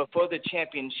again, but for the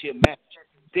championship match,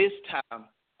 this time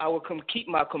I will keep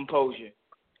my composure.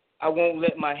 I won't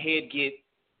let my head get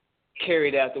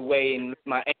carried out the way and let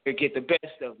my anger get the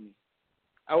best of me.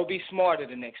 I will be smarter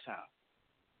the next time.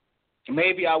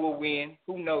 Maybe I will win.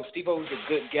 Who knows? Steve-O is a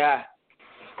good guy,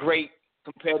 great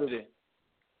competitor.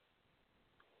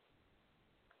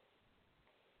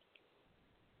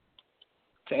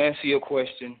 To answer your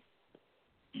question,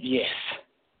 yes,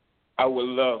 I would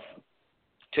love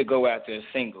to go after a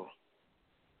single.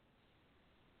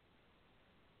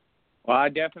 Well, I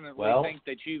definitely think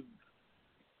that you've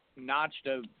knocked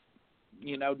a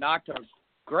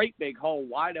great big hole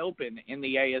wide open in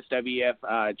the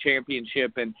ASWF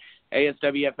Championship and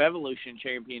ASWF Evolution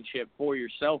Championship for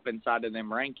yourself inside of them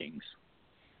rankings.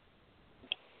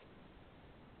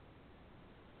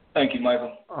 Thank you,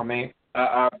 Michael. I mean,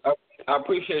 I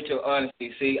appreciate your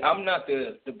honesty. See, I'm not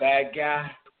the bad guy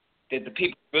that the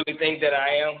people really think that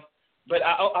I am, but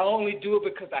I only do it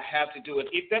because I have to do it.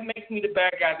 If that makes me the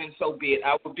bad guy, then so be it.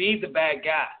 I will be the bad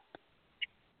guy.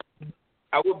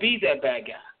 I will be that bad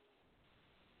guy.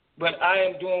 but I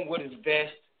am doing what is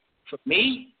best for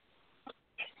me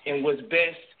and what's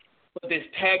best for this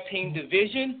tag team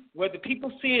division, whether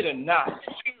people see it or not.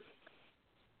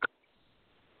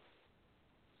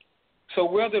 So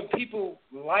whether people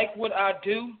like what I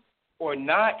do or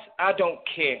not, I don't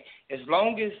care. As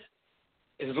long as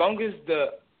the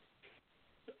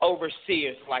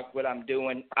overseers like what I'm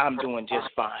doing just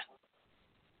fine.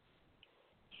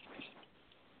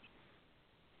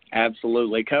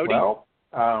 Absolutely. Cody? Well,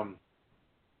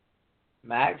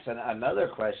 Max, another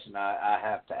question I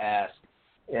have to ask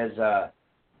is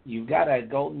you've got a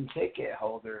golden ticket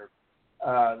holder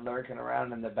lurking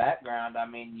around in the background. I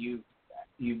mean,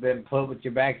 you've been put with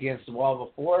your back against the wall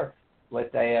before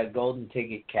with a golden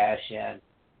ticket cash in.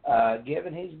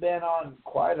 Given he's been on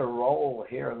quite a roll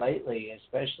here lately,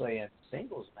 especially in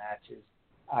singles matches,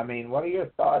 I mean, what are your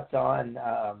thoughts on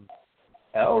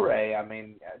El Rey? I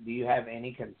mean, do you have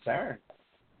any concern?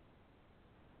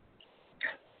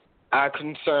 I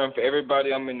concern for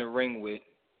everybody I'm in the ring with,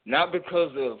 not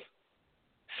because of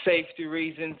safety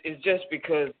reasons. It's just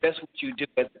because that's what you do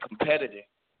as a competitor.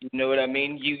 You know what I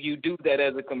mean? You do that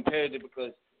as a competitor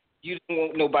because you don't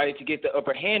want nobody to get the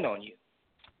upper hand on you.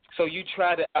 So you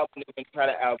try to outmaneuver and try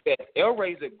to outbest. El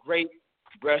Rey's a great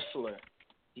wrestler.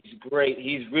 He's great.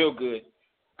 He's real good.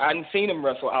 I hadn't seen him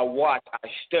wrestle. I watch. I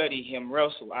study him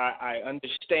wrestle. I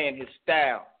understand his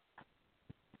style.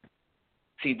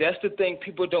 See, that's the thing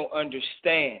people don't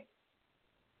understand.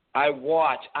 I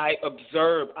watch. I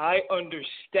observe. I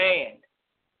understand.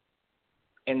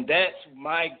 And that's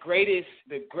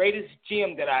the greatest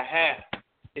gem that I have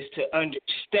is to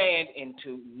understand and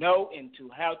to know and to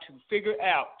how to figure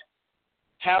out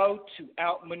how to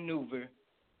outmaneuver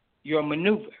your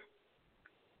maneuver.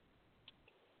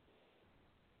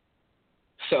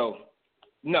 So,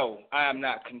 no, I am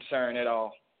not concerned at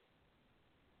all.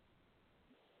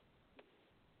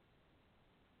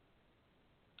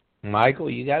 Michael,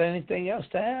 you got anything else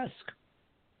to ask?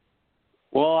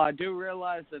 Well, I do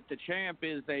realize that the champ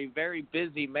is a very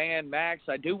busy man, Max.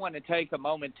 I do want to take a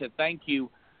moment to thank you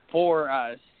for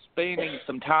spending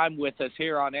some time with us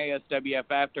here on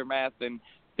ASWF Aftermath and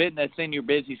fitting us in your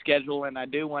busy schedule. And I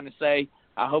do want to say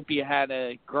I hope you had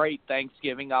a great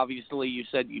Thanksgiving. Obviously, you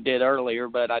said you did earlier,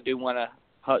 but I do want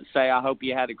to say I hope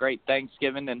you had a great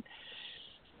Thanksgiving. And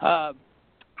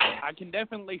I can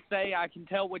definitely say I can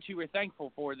tell what you were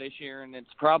thankful for this year, and it's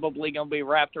probably going to be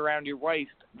wrapped around your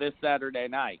waist this Saturday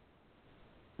night.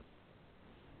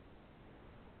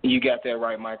 You got that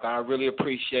right, Michael. I really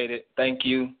appreciate it. Thank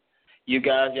you. You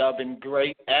guys, y'all been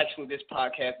great. Actually, this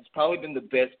podcast has probably been the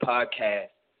best podcast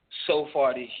so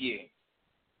far this year.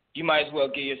 You might as well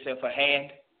give yourself a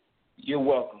hand. You're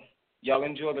welcome. Y'all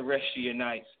enjoy the rest of your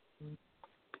nights.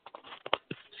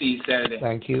 See you Saturday.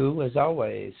 Thank you, as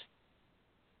always.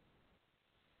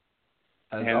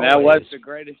 That was the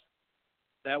greatest.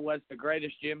 That was the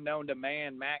greatest gym known to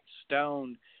man, Maxx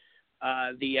Stone,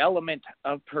 the element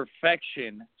of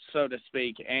perfection, so to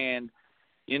speak. And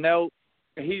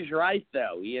he's right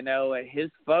though. His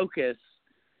focus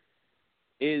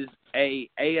is a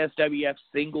ASWF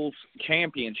Singles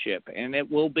Championship, and it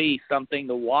will be something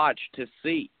to watch to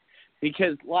see,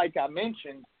 because, like I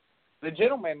mentioned, the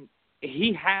gentleman,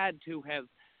 he had to have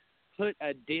put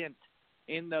a dent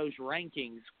in those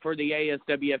rankings for the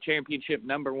ASWF Championship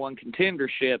 #1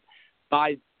 contendership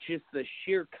by just the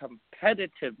sheer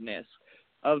competitiveness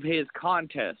of his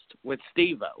contest with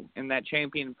Steve-O in that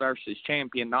champion versus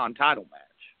champion non-title match.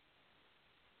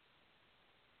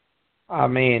 I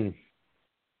mean,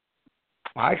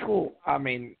 Michael,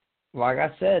 like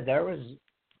I said, there was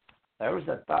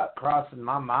a thought crossing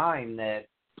my mind that,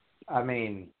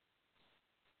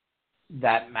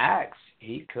 that Maxx,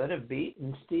 he could have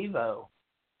beaten Steve-O,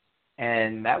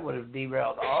 and that would have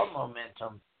derailed all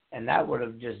momentum, and that would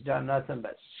have just done nothing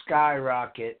but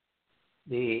skyrocket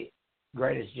the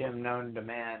greatest gym known to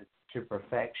man to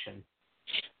perfection.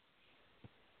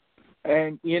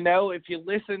 And, if you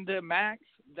listen to Maxx,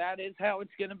 that is how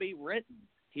it's going to be written.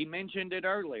 He mentioned it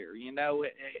earlier.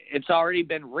 It's already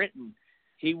been written.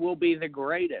 He will be the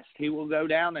greatest. He will go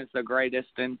down as the greatest.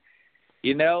 And,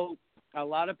 a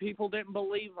lot of people didn't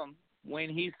believe him when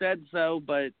he said so,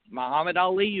 but Muhammad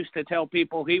Ali used to tell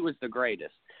people he was the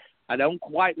greatest. I don't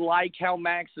quite like how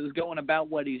Maxx is going about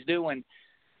what he's doing,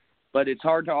 but it's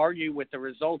hard to argue with the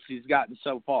results he's gotten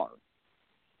so far.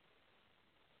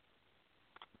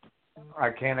 I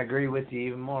can't agree with you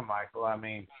even more, Michael.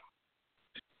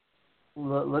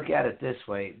 Look at it this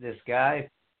way. This guy,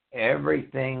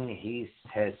 everything he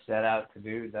has set out to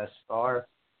do thus far,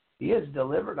 he has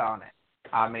delivered on it.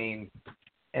 And,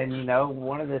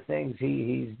 one of the things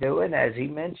he's doing, as he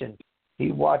mentioned,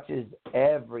 He watches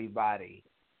everybody.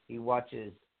 He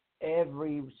watches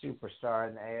every superstar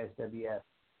in the ASWF,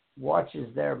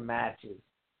 watches their matches,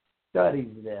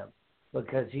 studies them,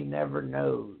 because he never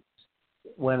knows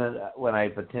when a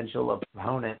potential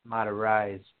opponent might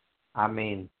arise. I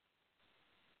mean,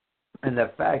 and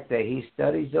the fact that he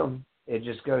studies them, it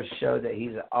just goes to show that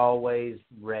he's always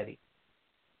ready.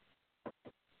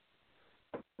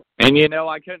 And, you know,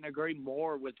 I couldn't agree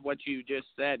more with what you just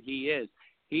said. He is.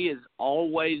 He is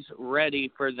always ready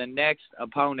for the next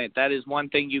opponent. That is one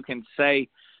thing you can say,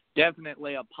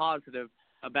 definitely a positive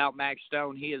about Maxx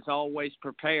Stone. He is always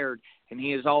prepared, and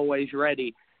he is always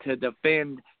ready to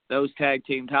defend those tag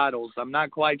team titles. I'm not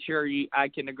quite sure I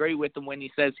can agree with him when he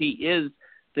says he is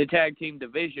the tag team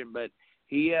division, but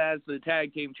he, as the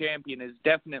tag team champion, is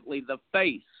definitely the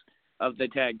face of the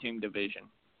tag team division.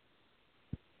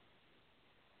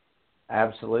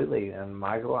 Absolutely. And,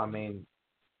 Michael, I mean,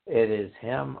 it is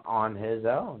him on his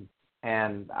own.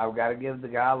 And I've got to give the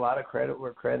guy a lot of credit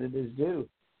where credit is due.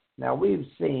 Now, we've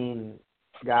seen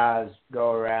guys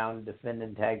go around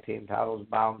defending tag team titles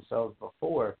by themselves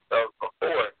before,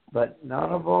 but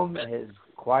none of them has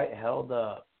quite held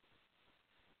up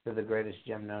to the greatest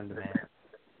gem known to man.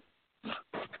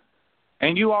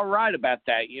 And you are right about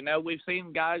that. You know, we've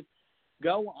seen guys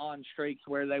go on streaks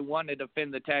where they want to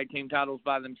defend the tag team titles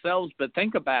by themselves, but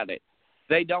think about it.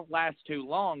 They don't last too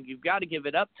long. You've got to give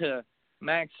it up to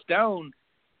Maxx Stone.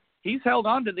 He's held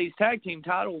on to these tag team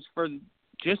titles for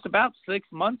just about 6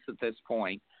 months at this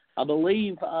point. I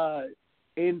believe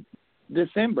in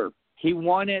December. He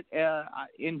won it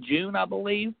in June, I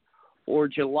believe, or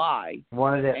July.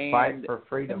 Won it at Fight for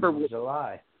Freedom in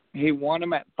July. He won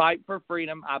him at Fight for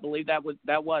Freedom. I believe that was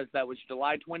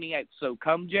July 28th. So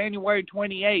come January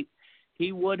 28th,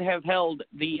 he would have held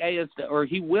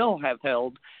he will have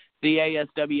held the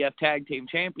ASWF Tag Team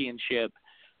Championship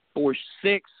for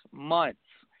 6 months,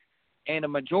 and a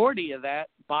majority of that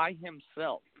by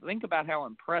himself. Think about how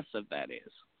impressive that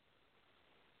is.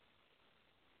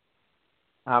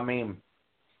 I mean,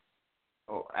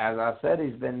 as I said,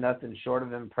 he's been nothing short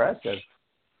of impressive.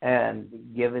 And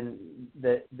given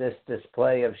this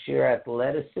display of sheer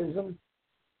athleticism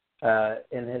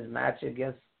in his match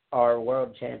against our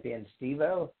world champion,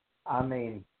 Steve-O, I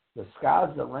mean, the sky's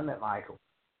the limit, Michael.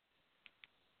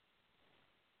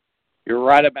 You're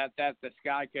right about that. The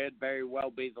sky could very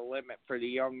well be the limit for the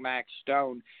young Maxx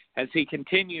Stone as he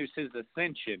continues his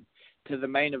ascension to the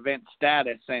main event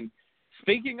status. And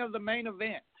speaking of the main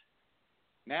event,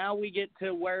 now we get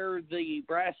to where the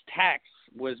brass tacks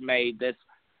was made this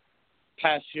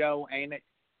past show and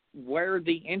where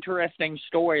the interesting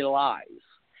story lies.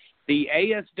 The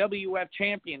ASWF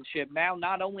Championship now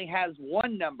not only has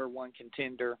one number one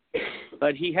contender,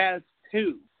 but he has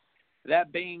two.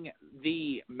 That being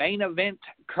the main event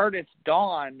Curtis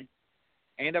Dawn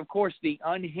and, of course, the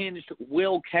unhinged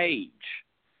Will Cage.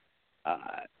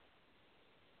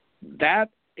 That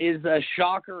is a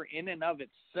shocker in and of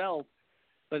itself,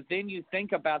 but then you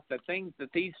think about the things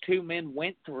that these two men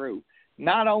went through,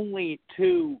 not only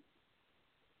to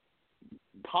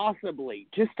possibly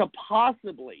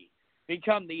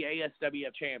become the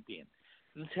ASWF champion,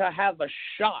 to have a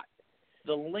shot.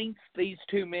 The lengths these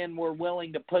two men were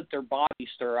willing to put their bodies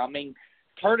through. I mean,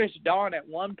 Curtis Dawn at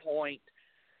one point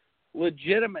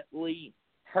legitimately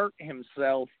hurt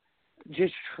himself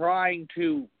just trying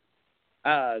to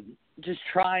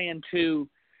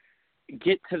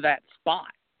get to that spot.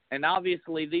 And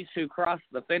obviously these two crossed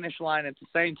the finish line at the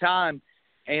same time,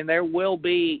 and there will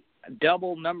be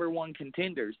double number one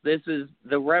contenders. This is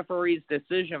the referee's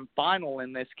decision final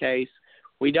in this case.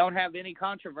 We don't have any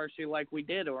controversy like we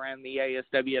did around the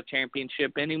ASWF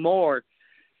Championship anymore.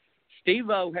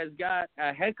 Steve-O has got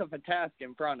a heck of a task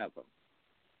in front of him.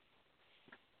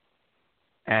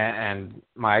 And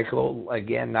Michael,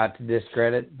 again, not to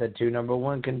discredit the two number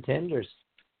one contenders,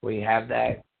 we have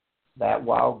that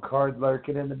wild card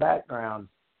lurking in the background.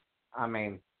 I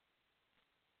mean,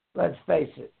 let's face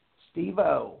it,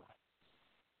 Steve-O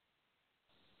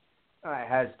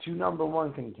has two number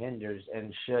one contenders,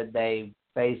 and should they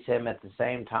face him at the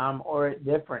same time or at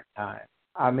different times?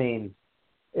 I mean,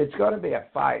 it's going to be a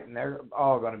fight, and they're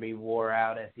all going to be wore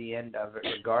out at the end of it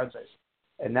regardless.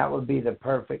 And that would be the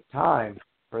perfect time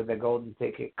for the golden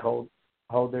ticket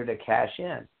holder to cash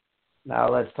in. Now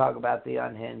let's talk about the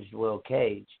unhinged Will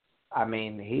Cage. I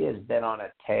mean, he has been on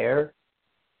a tear.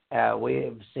 We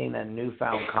have seen a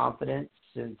newfound confidence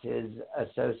since his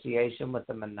association with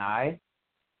the Manai.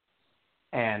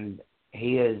 And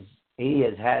he has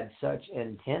had such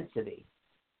intensity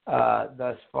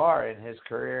thus far in his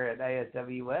career at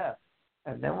ASWF.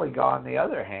 And then we go on the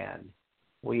other hand,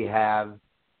 we have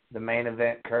the main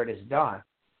event, Curtis Dawn.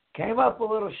 Came up a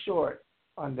little short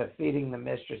on defeating the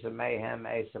Mistress of Mayhem,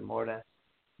 Asa Morta.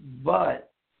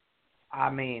 But, I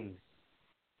mean,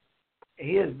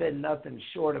 he has been nothing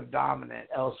short of dominant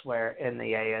elsewhere in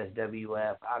the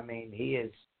ASWF. I mean,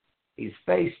 he's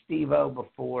faced Steve-O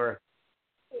before.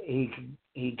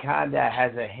 He kind of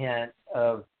has a hint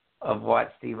of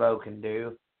what Steve-O can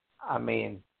do. I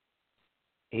mean,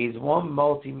 he's won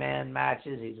multi-man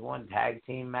matches. He's won tag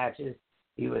team matches.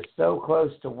 He was so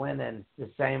close to winning the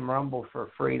same Rumble for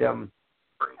Freedom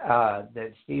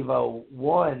that Steve-O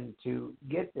won to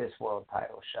get this world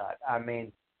title shot. I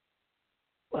mean,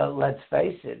 well, let's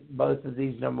face it, both of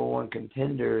these number one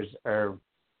contenders are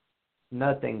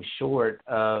nothing short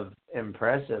of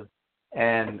impressive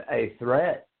and a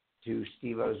threat to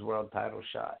Steve-O's world title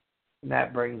shot. And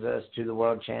that brings us to the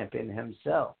world champion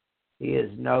himself. He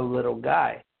is no little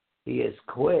guy. He is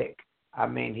quick. I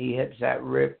mean, he hits that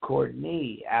ripcord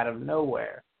knee out of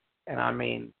nowhere. And, I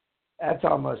mean, that's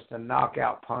almost a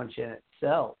knockout punch in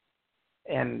itself.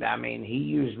 And, I mean, he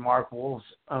used Mark Wolf's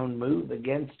own move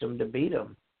against him to beat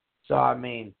him. So, I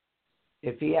mean,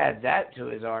 if he adds that to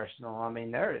his arsenal, I mean,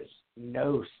 there is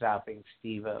no stopping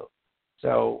Steve-O.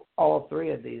 So all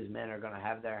three of these men are going to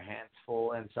have their hands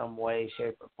full in some way,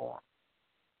 shape, or form.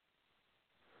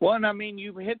 Well, and I mean,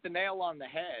 you hit the nail on the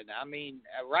head. I mean,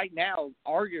 right now,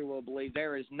 arguably,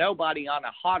 there is nobody on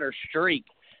a hotter streak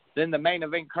than the main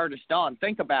event Curtis Dawn.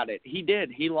 Think about it. He did.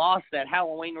 He lost that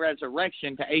Halloween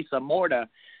Resurrection to Asa Morta.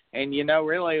 And, you know,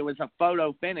 really it was a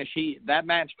photo finish. That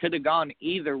match could have gone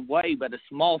either way, but a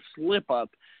small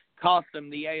slip-up cost him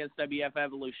the ASWF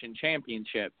Evolution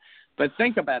Championship. But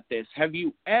think about this. Have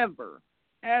you ever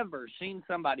seen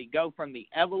somebody go from the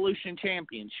Evolution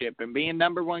Championship and being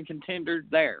number one contender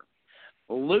there,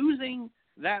 losing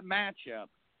that matchup,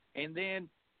 and then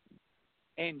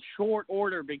in short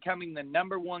order becoming the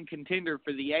number one contender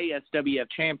for the ASWF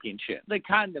Championship? The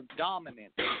kind of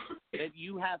dominance that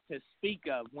you have to speak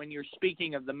of when you're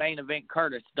speaking of the main event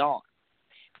Curtis Dawn.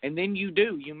 And then you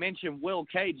mentioned Will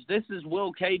Cage. This is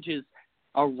Will Cage's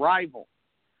arrival,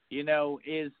 you know,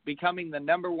 is becoming the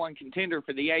number one contender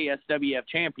for the ASWF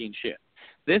Championship.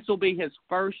 This will be his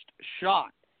first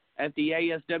shot at the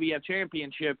ASWF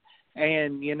Championship.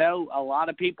 And, you know, a lot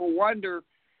of people wonder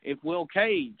if Will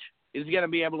Cage is going to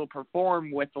be able to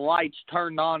perform with the lights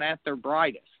turned on at their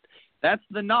brightest. That's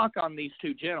the knock on these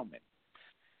two gentlemen.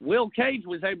 Will Cage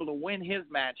was able to win his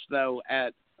match, though,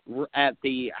 at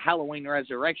the Halloween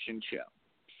Resurrection show.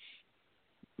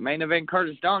 Main event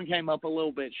Curtis Dawn came up a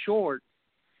little bit short.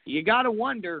 You got to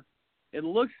wonder, it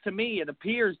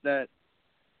appears that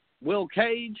Will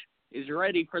Cage is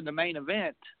ready for the main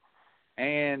event,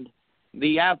 and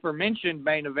the aforementioned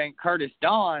main event Curtis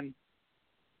Dawn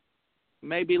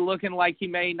may be looking like he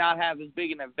may not have as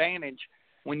big an advantage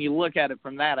when you look at it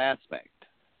from that aspect.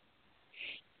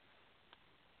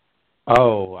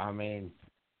 Oh, I mean,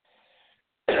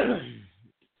 the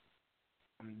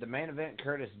main event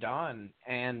Curtis Dawn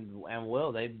and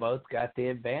Will, they both got the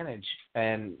advantage,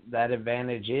 and that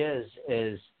advantage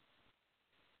is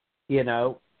you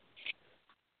know,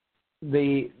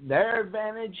 their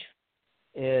advantage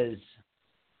is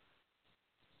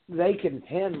they can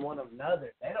pin one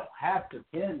another. They don't have to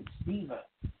pin Steve-O.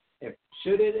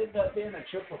 Should it end up being a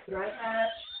triple threat match,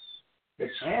 the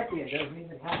champion doesn't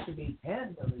even have to be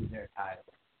pinned to lose their title.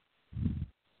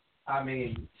 I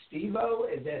mean, Steve-O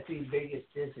is at the biggest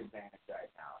disadvantage right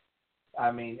now.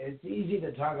 I mean, it's easy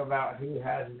to talk about who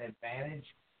has an advantage,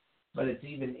 but it's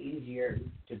even easier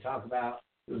to talk about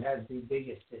who has the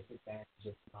biggest disadvantage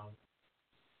at the moment.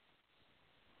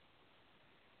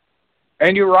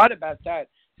 And you're right about that.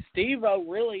 Steve-O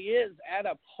really is at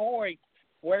a point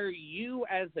where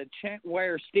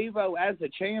where Steve-O as a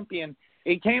champion,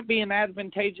 it can't be an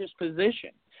advantageous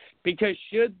position, because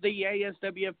should the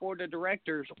ASWF Board of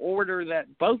Directors order that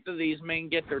both of these men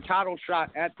get their title shot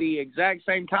at the exact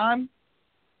same time,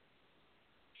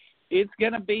 it's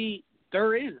going to be,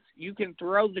 you can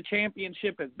throw the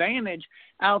championship advantage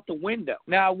out the window.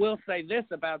 Now, I will say this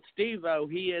about Steve-O.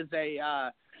 He's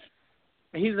a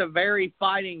very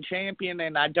fighting champion,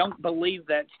 and I don't believe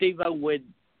that Steve-O would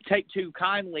take too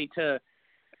kindly to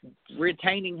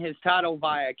retaining his title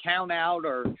via count out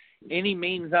or any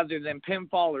means other than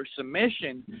pinfall or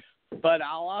submission. But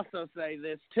I'll also say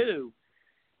this too.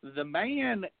 The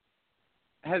man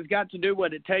has got to do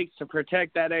what it takes to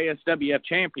protect that ASWF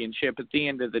championship at the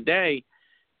end of the day.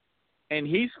 And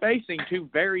he's facing two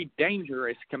very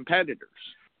dangerous competitors.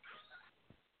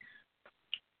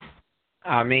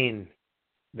 I mean,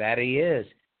 that he is.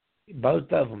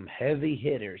 Both of them heavy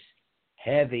hitters.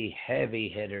 Heavy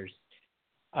hitters.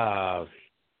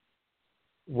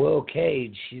 Will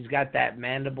Cage, he's got that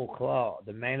mandible claw.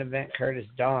 The main event, Curtis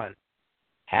Dawn,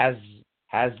 has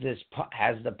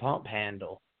the pump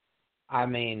handle. I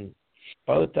mean,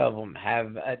 both of them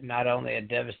have not only a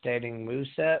devastating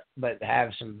moveset, but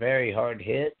have some very hard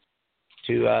hits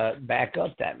to back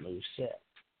up that moveset.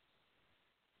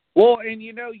 Well, and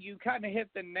you kind of hit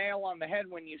the nail on the head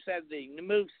when you said the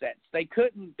movesets. They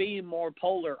couldn't be more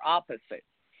polar opposites.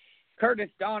 Curtis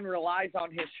Dawn relies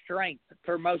on his strength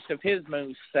for most of his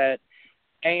moveset,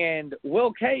 and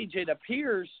Will Cage, it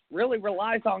appears, really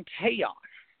relies on chaos.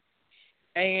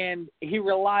 And he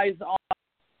relies on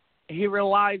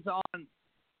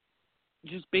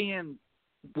just being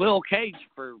Will Cage,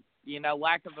 for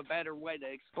lack of a better way to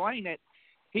explain it.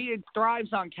 He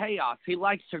thrives on chaos. He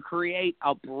likes to create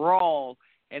a brawl,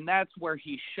 and that's where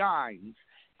he shines.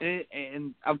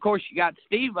 And of course, you got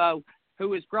Steve-O,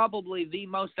 who is probably the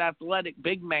most athletic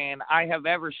big man I have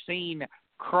ever seen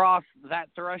cross that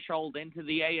threshold into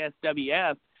the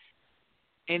ASWF.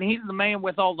 And he's the man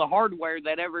with all the hardware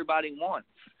that everybody wants.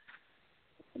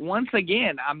 Once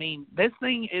again, I mean, this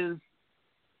thing is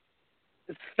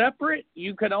separate.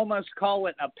 You could almost call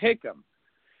it a pick'em.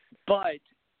 But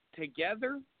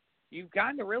together, you've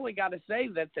kind of really got to say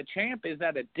that the champ is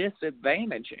at a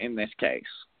disadvantage in this case.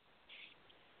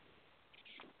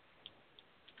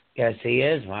 Yes, he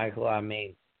is, Michael. I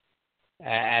mean,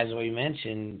 as we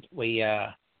mentioned,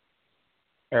 Steve-O,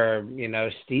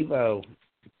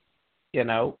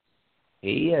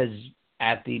 he is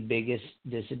at the biggest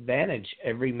disadvantage.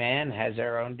 Every man has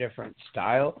their own different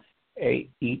style.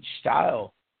 Each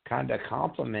style kind of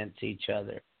complements each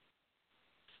other.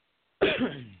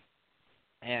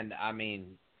 And, I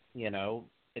mean,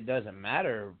 it doesn't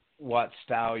matter what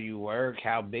style you work,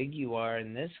 how big you are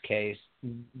in this case.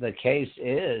 The case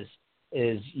is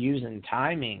using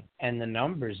timing, and the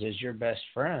numbers is your best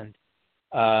friend.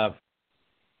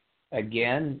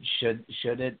 Again, should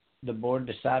the board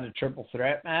decide a triple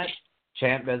threat match,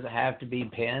 champ doesn't have to be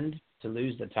pinned to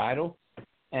lose the title.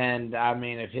 And, I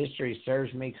mean, if history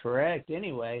serves me correct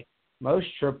anyway, most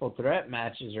triple threat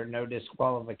matches are no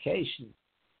disqualification.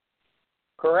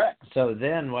 Correct. So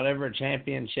then whatever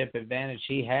championship advantage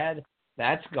he had,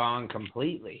 that's gone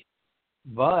completely.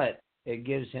 But it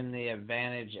gives him the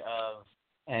advantage of,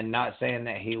 and not saying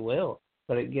that he will,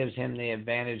 but it gives him the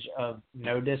advantage of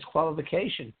no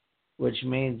disqualification, which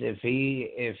means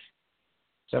if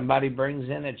somebody brings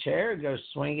in a chair, goes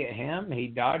swing at him, he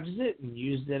dodges it and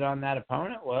uses it on that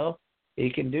opponent, well, he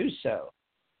can do so.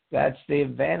 That's the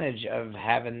advantage of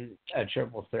having a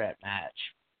triple threat match.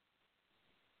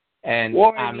 And,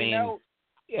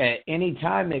 any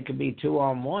time it could be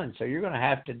 2-on-1, so you're going to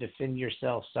have to defend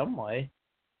yourself some way.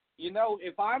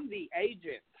 If I'm the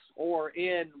agent, or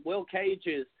in Will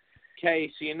Cage's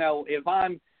case, if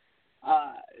I'm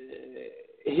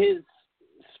his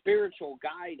spiritual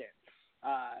guidance,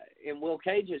 in Will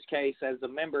Cage's case as a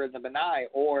member of the Benai,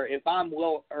 or if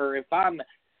I'm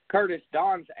Curtis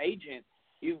Dawn's agent,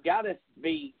 you've got to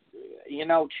be,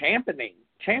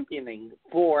 championing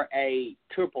for a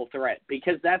triple threat,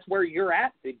 because that's where you're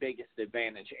at the biggest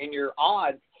advantage, and your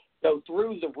odds go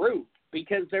through the roof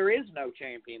because there is no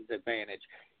champion's advantage.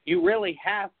 You really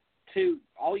have to,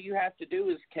 all you have to do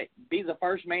is be the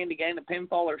first man to gain a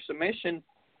pinfall or submission,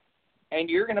 and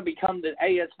you're going to become the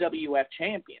ASWF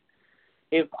champion.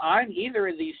 If I'm either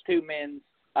of these two men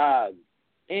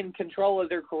in control of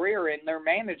their career and their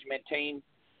management team,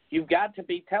 you've got to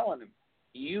be telling them,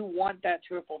 you want that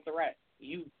triple threat.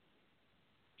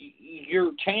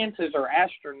 Your chances are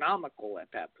astronomical at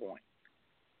that point.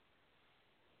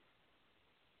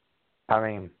 I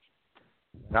mean,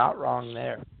 not wrong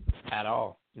there at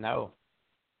all. No.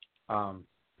 And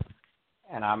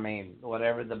I mean,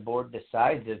 whatever the board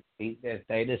decides, if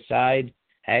they decide,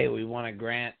 hey, we want to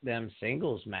grant them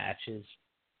singles matches,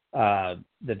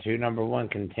 the two number one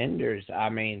contenders, I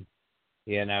mean,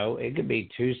 it could be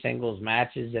two singles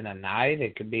matches in a night.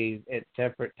 It could be at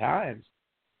separate times.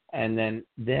 And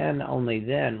then only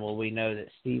then will we know that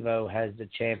Steve-O has the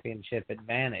championship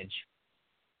advantage.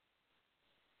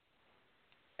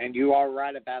 And you are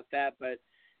right about that. But,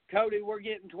 Cody, we're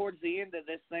getting towards the end of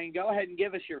this thing. Go ahead and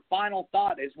give us your final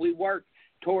thought as we work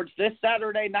towards this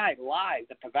Saturday night live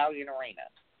at Pavilion Arena.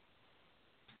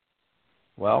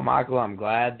 Well, Michael, I'm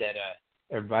glad that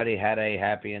everybody had a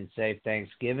happy and safe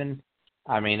Thanksgiving.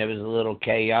 I mean, it was a little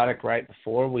chaotic right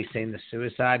before. We seen the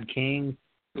Suicide King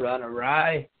run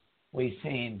awry. We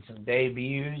seen some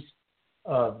debuts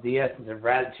of the Essence of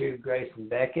Gratitude, Grayson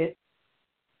Beckett,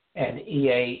 and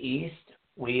EA East.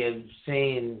 We have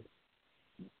seen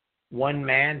one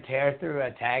man tear through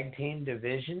a tag team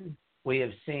division. We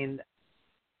have seen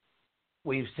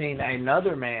we've seen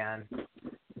another man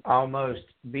almost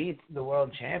beat the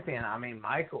world champion. I mean,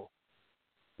 Michael,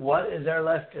 what is there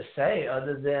left to say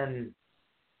other than,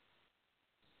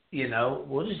 you know,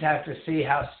 we'll just have to see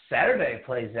how Saturday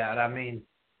plays out. I mean,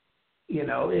 you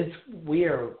know, we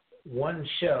are one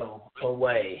show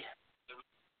away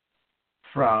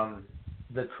from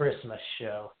the Christmas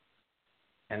show.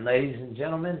 And ladies and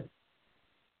gentlemen,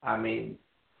 I mean,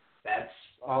 that's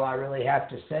all I really have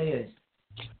to say is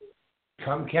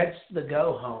come catch the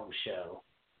go-home show,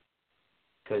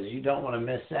 because you don't want to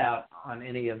miss out on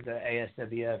any of the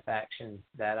ASWF action,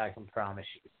 that I can promise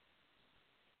you.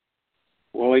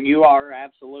 Well, and you are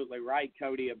absolutely right,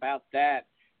 Cody, about that.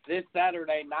 This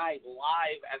Saturday night,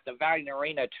 live at the Valiant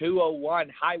Arena, 201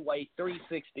 Highway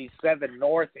 367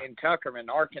 North in Tuckerman,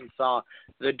 Arkansas.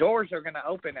 The doors are going to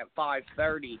open at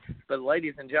 5:30, but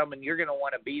ladies and gentlemen, you're going to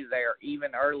want to be there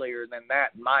even earlier than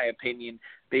that, in my opinion,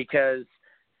 because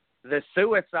the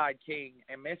Suicide King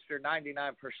and Mr.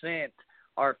 99%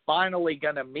 are finally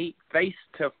going to meet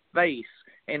face-to-face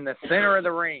in the center of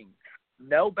the ring.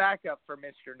 No backup for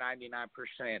Mr.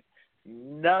 99%.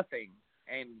 Nothing.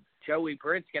 And Joey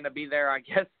Britt's going to be there, I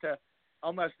guess, to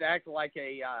almost act like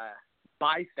a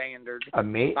bystander. A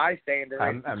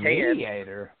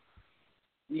mediator.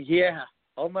 Yeah,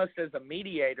 almost as a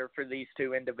mediator for these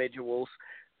two individuals.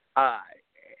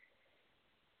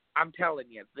 I'm telling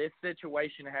you, this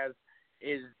situation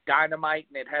is dynamite,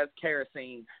 and it has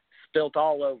kerosene spilt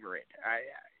all over it.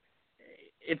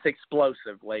 It's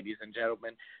explosive, ladies and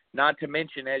gentlemen. Not to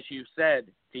mention, as you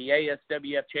said, the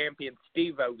ASWF champion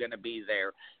Steve-O going to be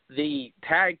there. The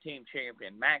tag team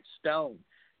champion Maxx Stone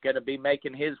going to be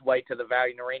making his way to the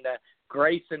Valiant Arena.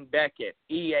 Grayson Beckett,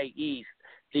 EA East,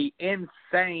 the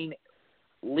insane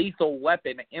Lethal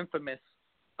Weapon, the infamous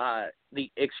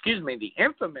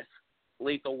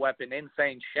Lethal Weapon,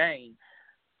 Insane Shane.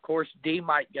 Of course,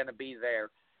 DeMike going to be there.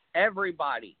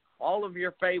 Everybody, all of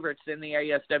your favorites in the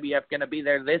ASWF going to be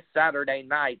there this Saturday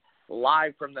night,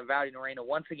 live from the Valiant Arena.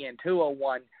 Once again,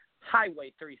 201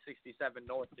 Highway 367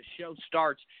 North. The show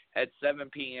starts at 7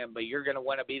 p.m., but you're going to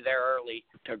want to be there early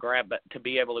to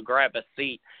be able to grab a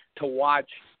seat to watch.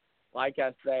 Like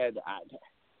I said,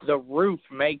 the roof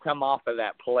may come off of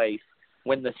that place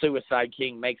when the Suicide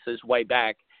King makes his way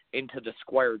back into the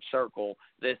squared circle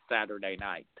this Saturday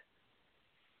night.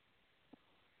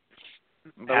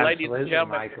 But absolutely, ladies and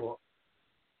gentlemen, Michael.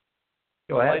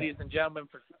 Go ahead. Ladies and gentlemen,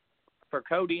 for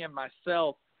Cody and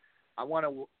myself, I want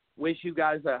to wish you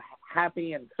guys a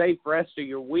happy and safe rest of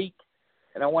your week,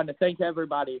 and I want to thank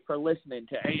everybody for listening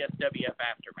to ASWF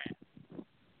Aftermath.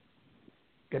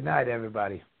 Good night,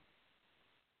 everybody.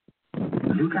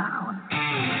 You got it.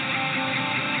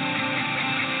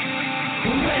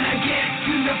 When I get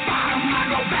to the bottom, I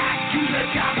go back to the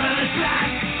top of the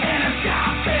slide, and I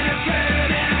stop and I turn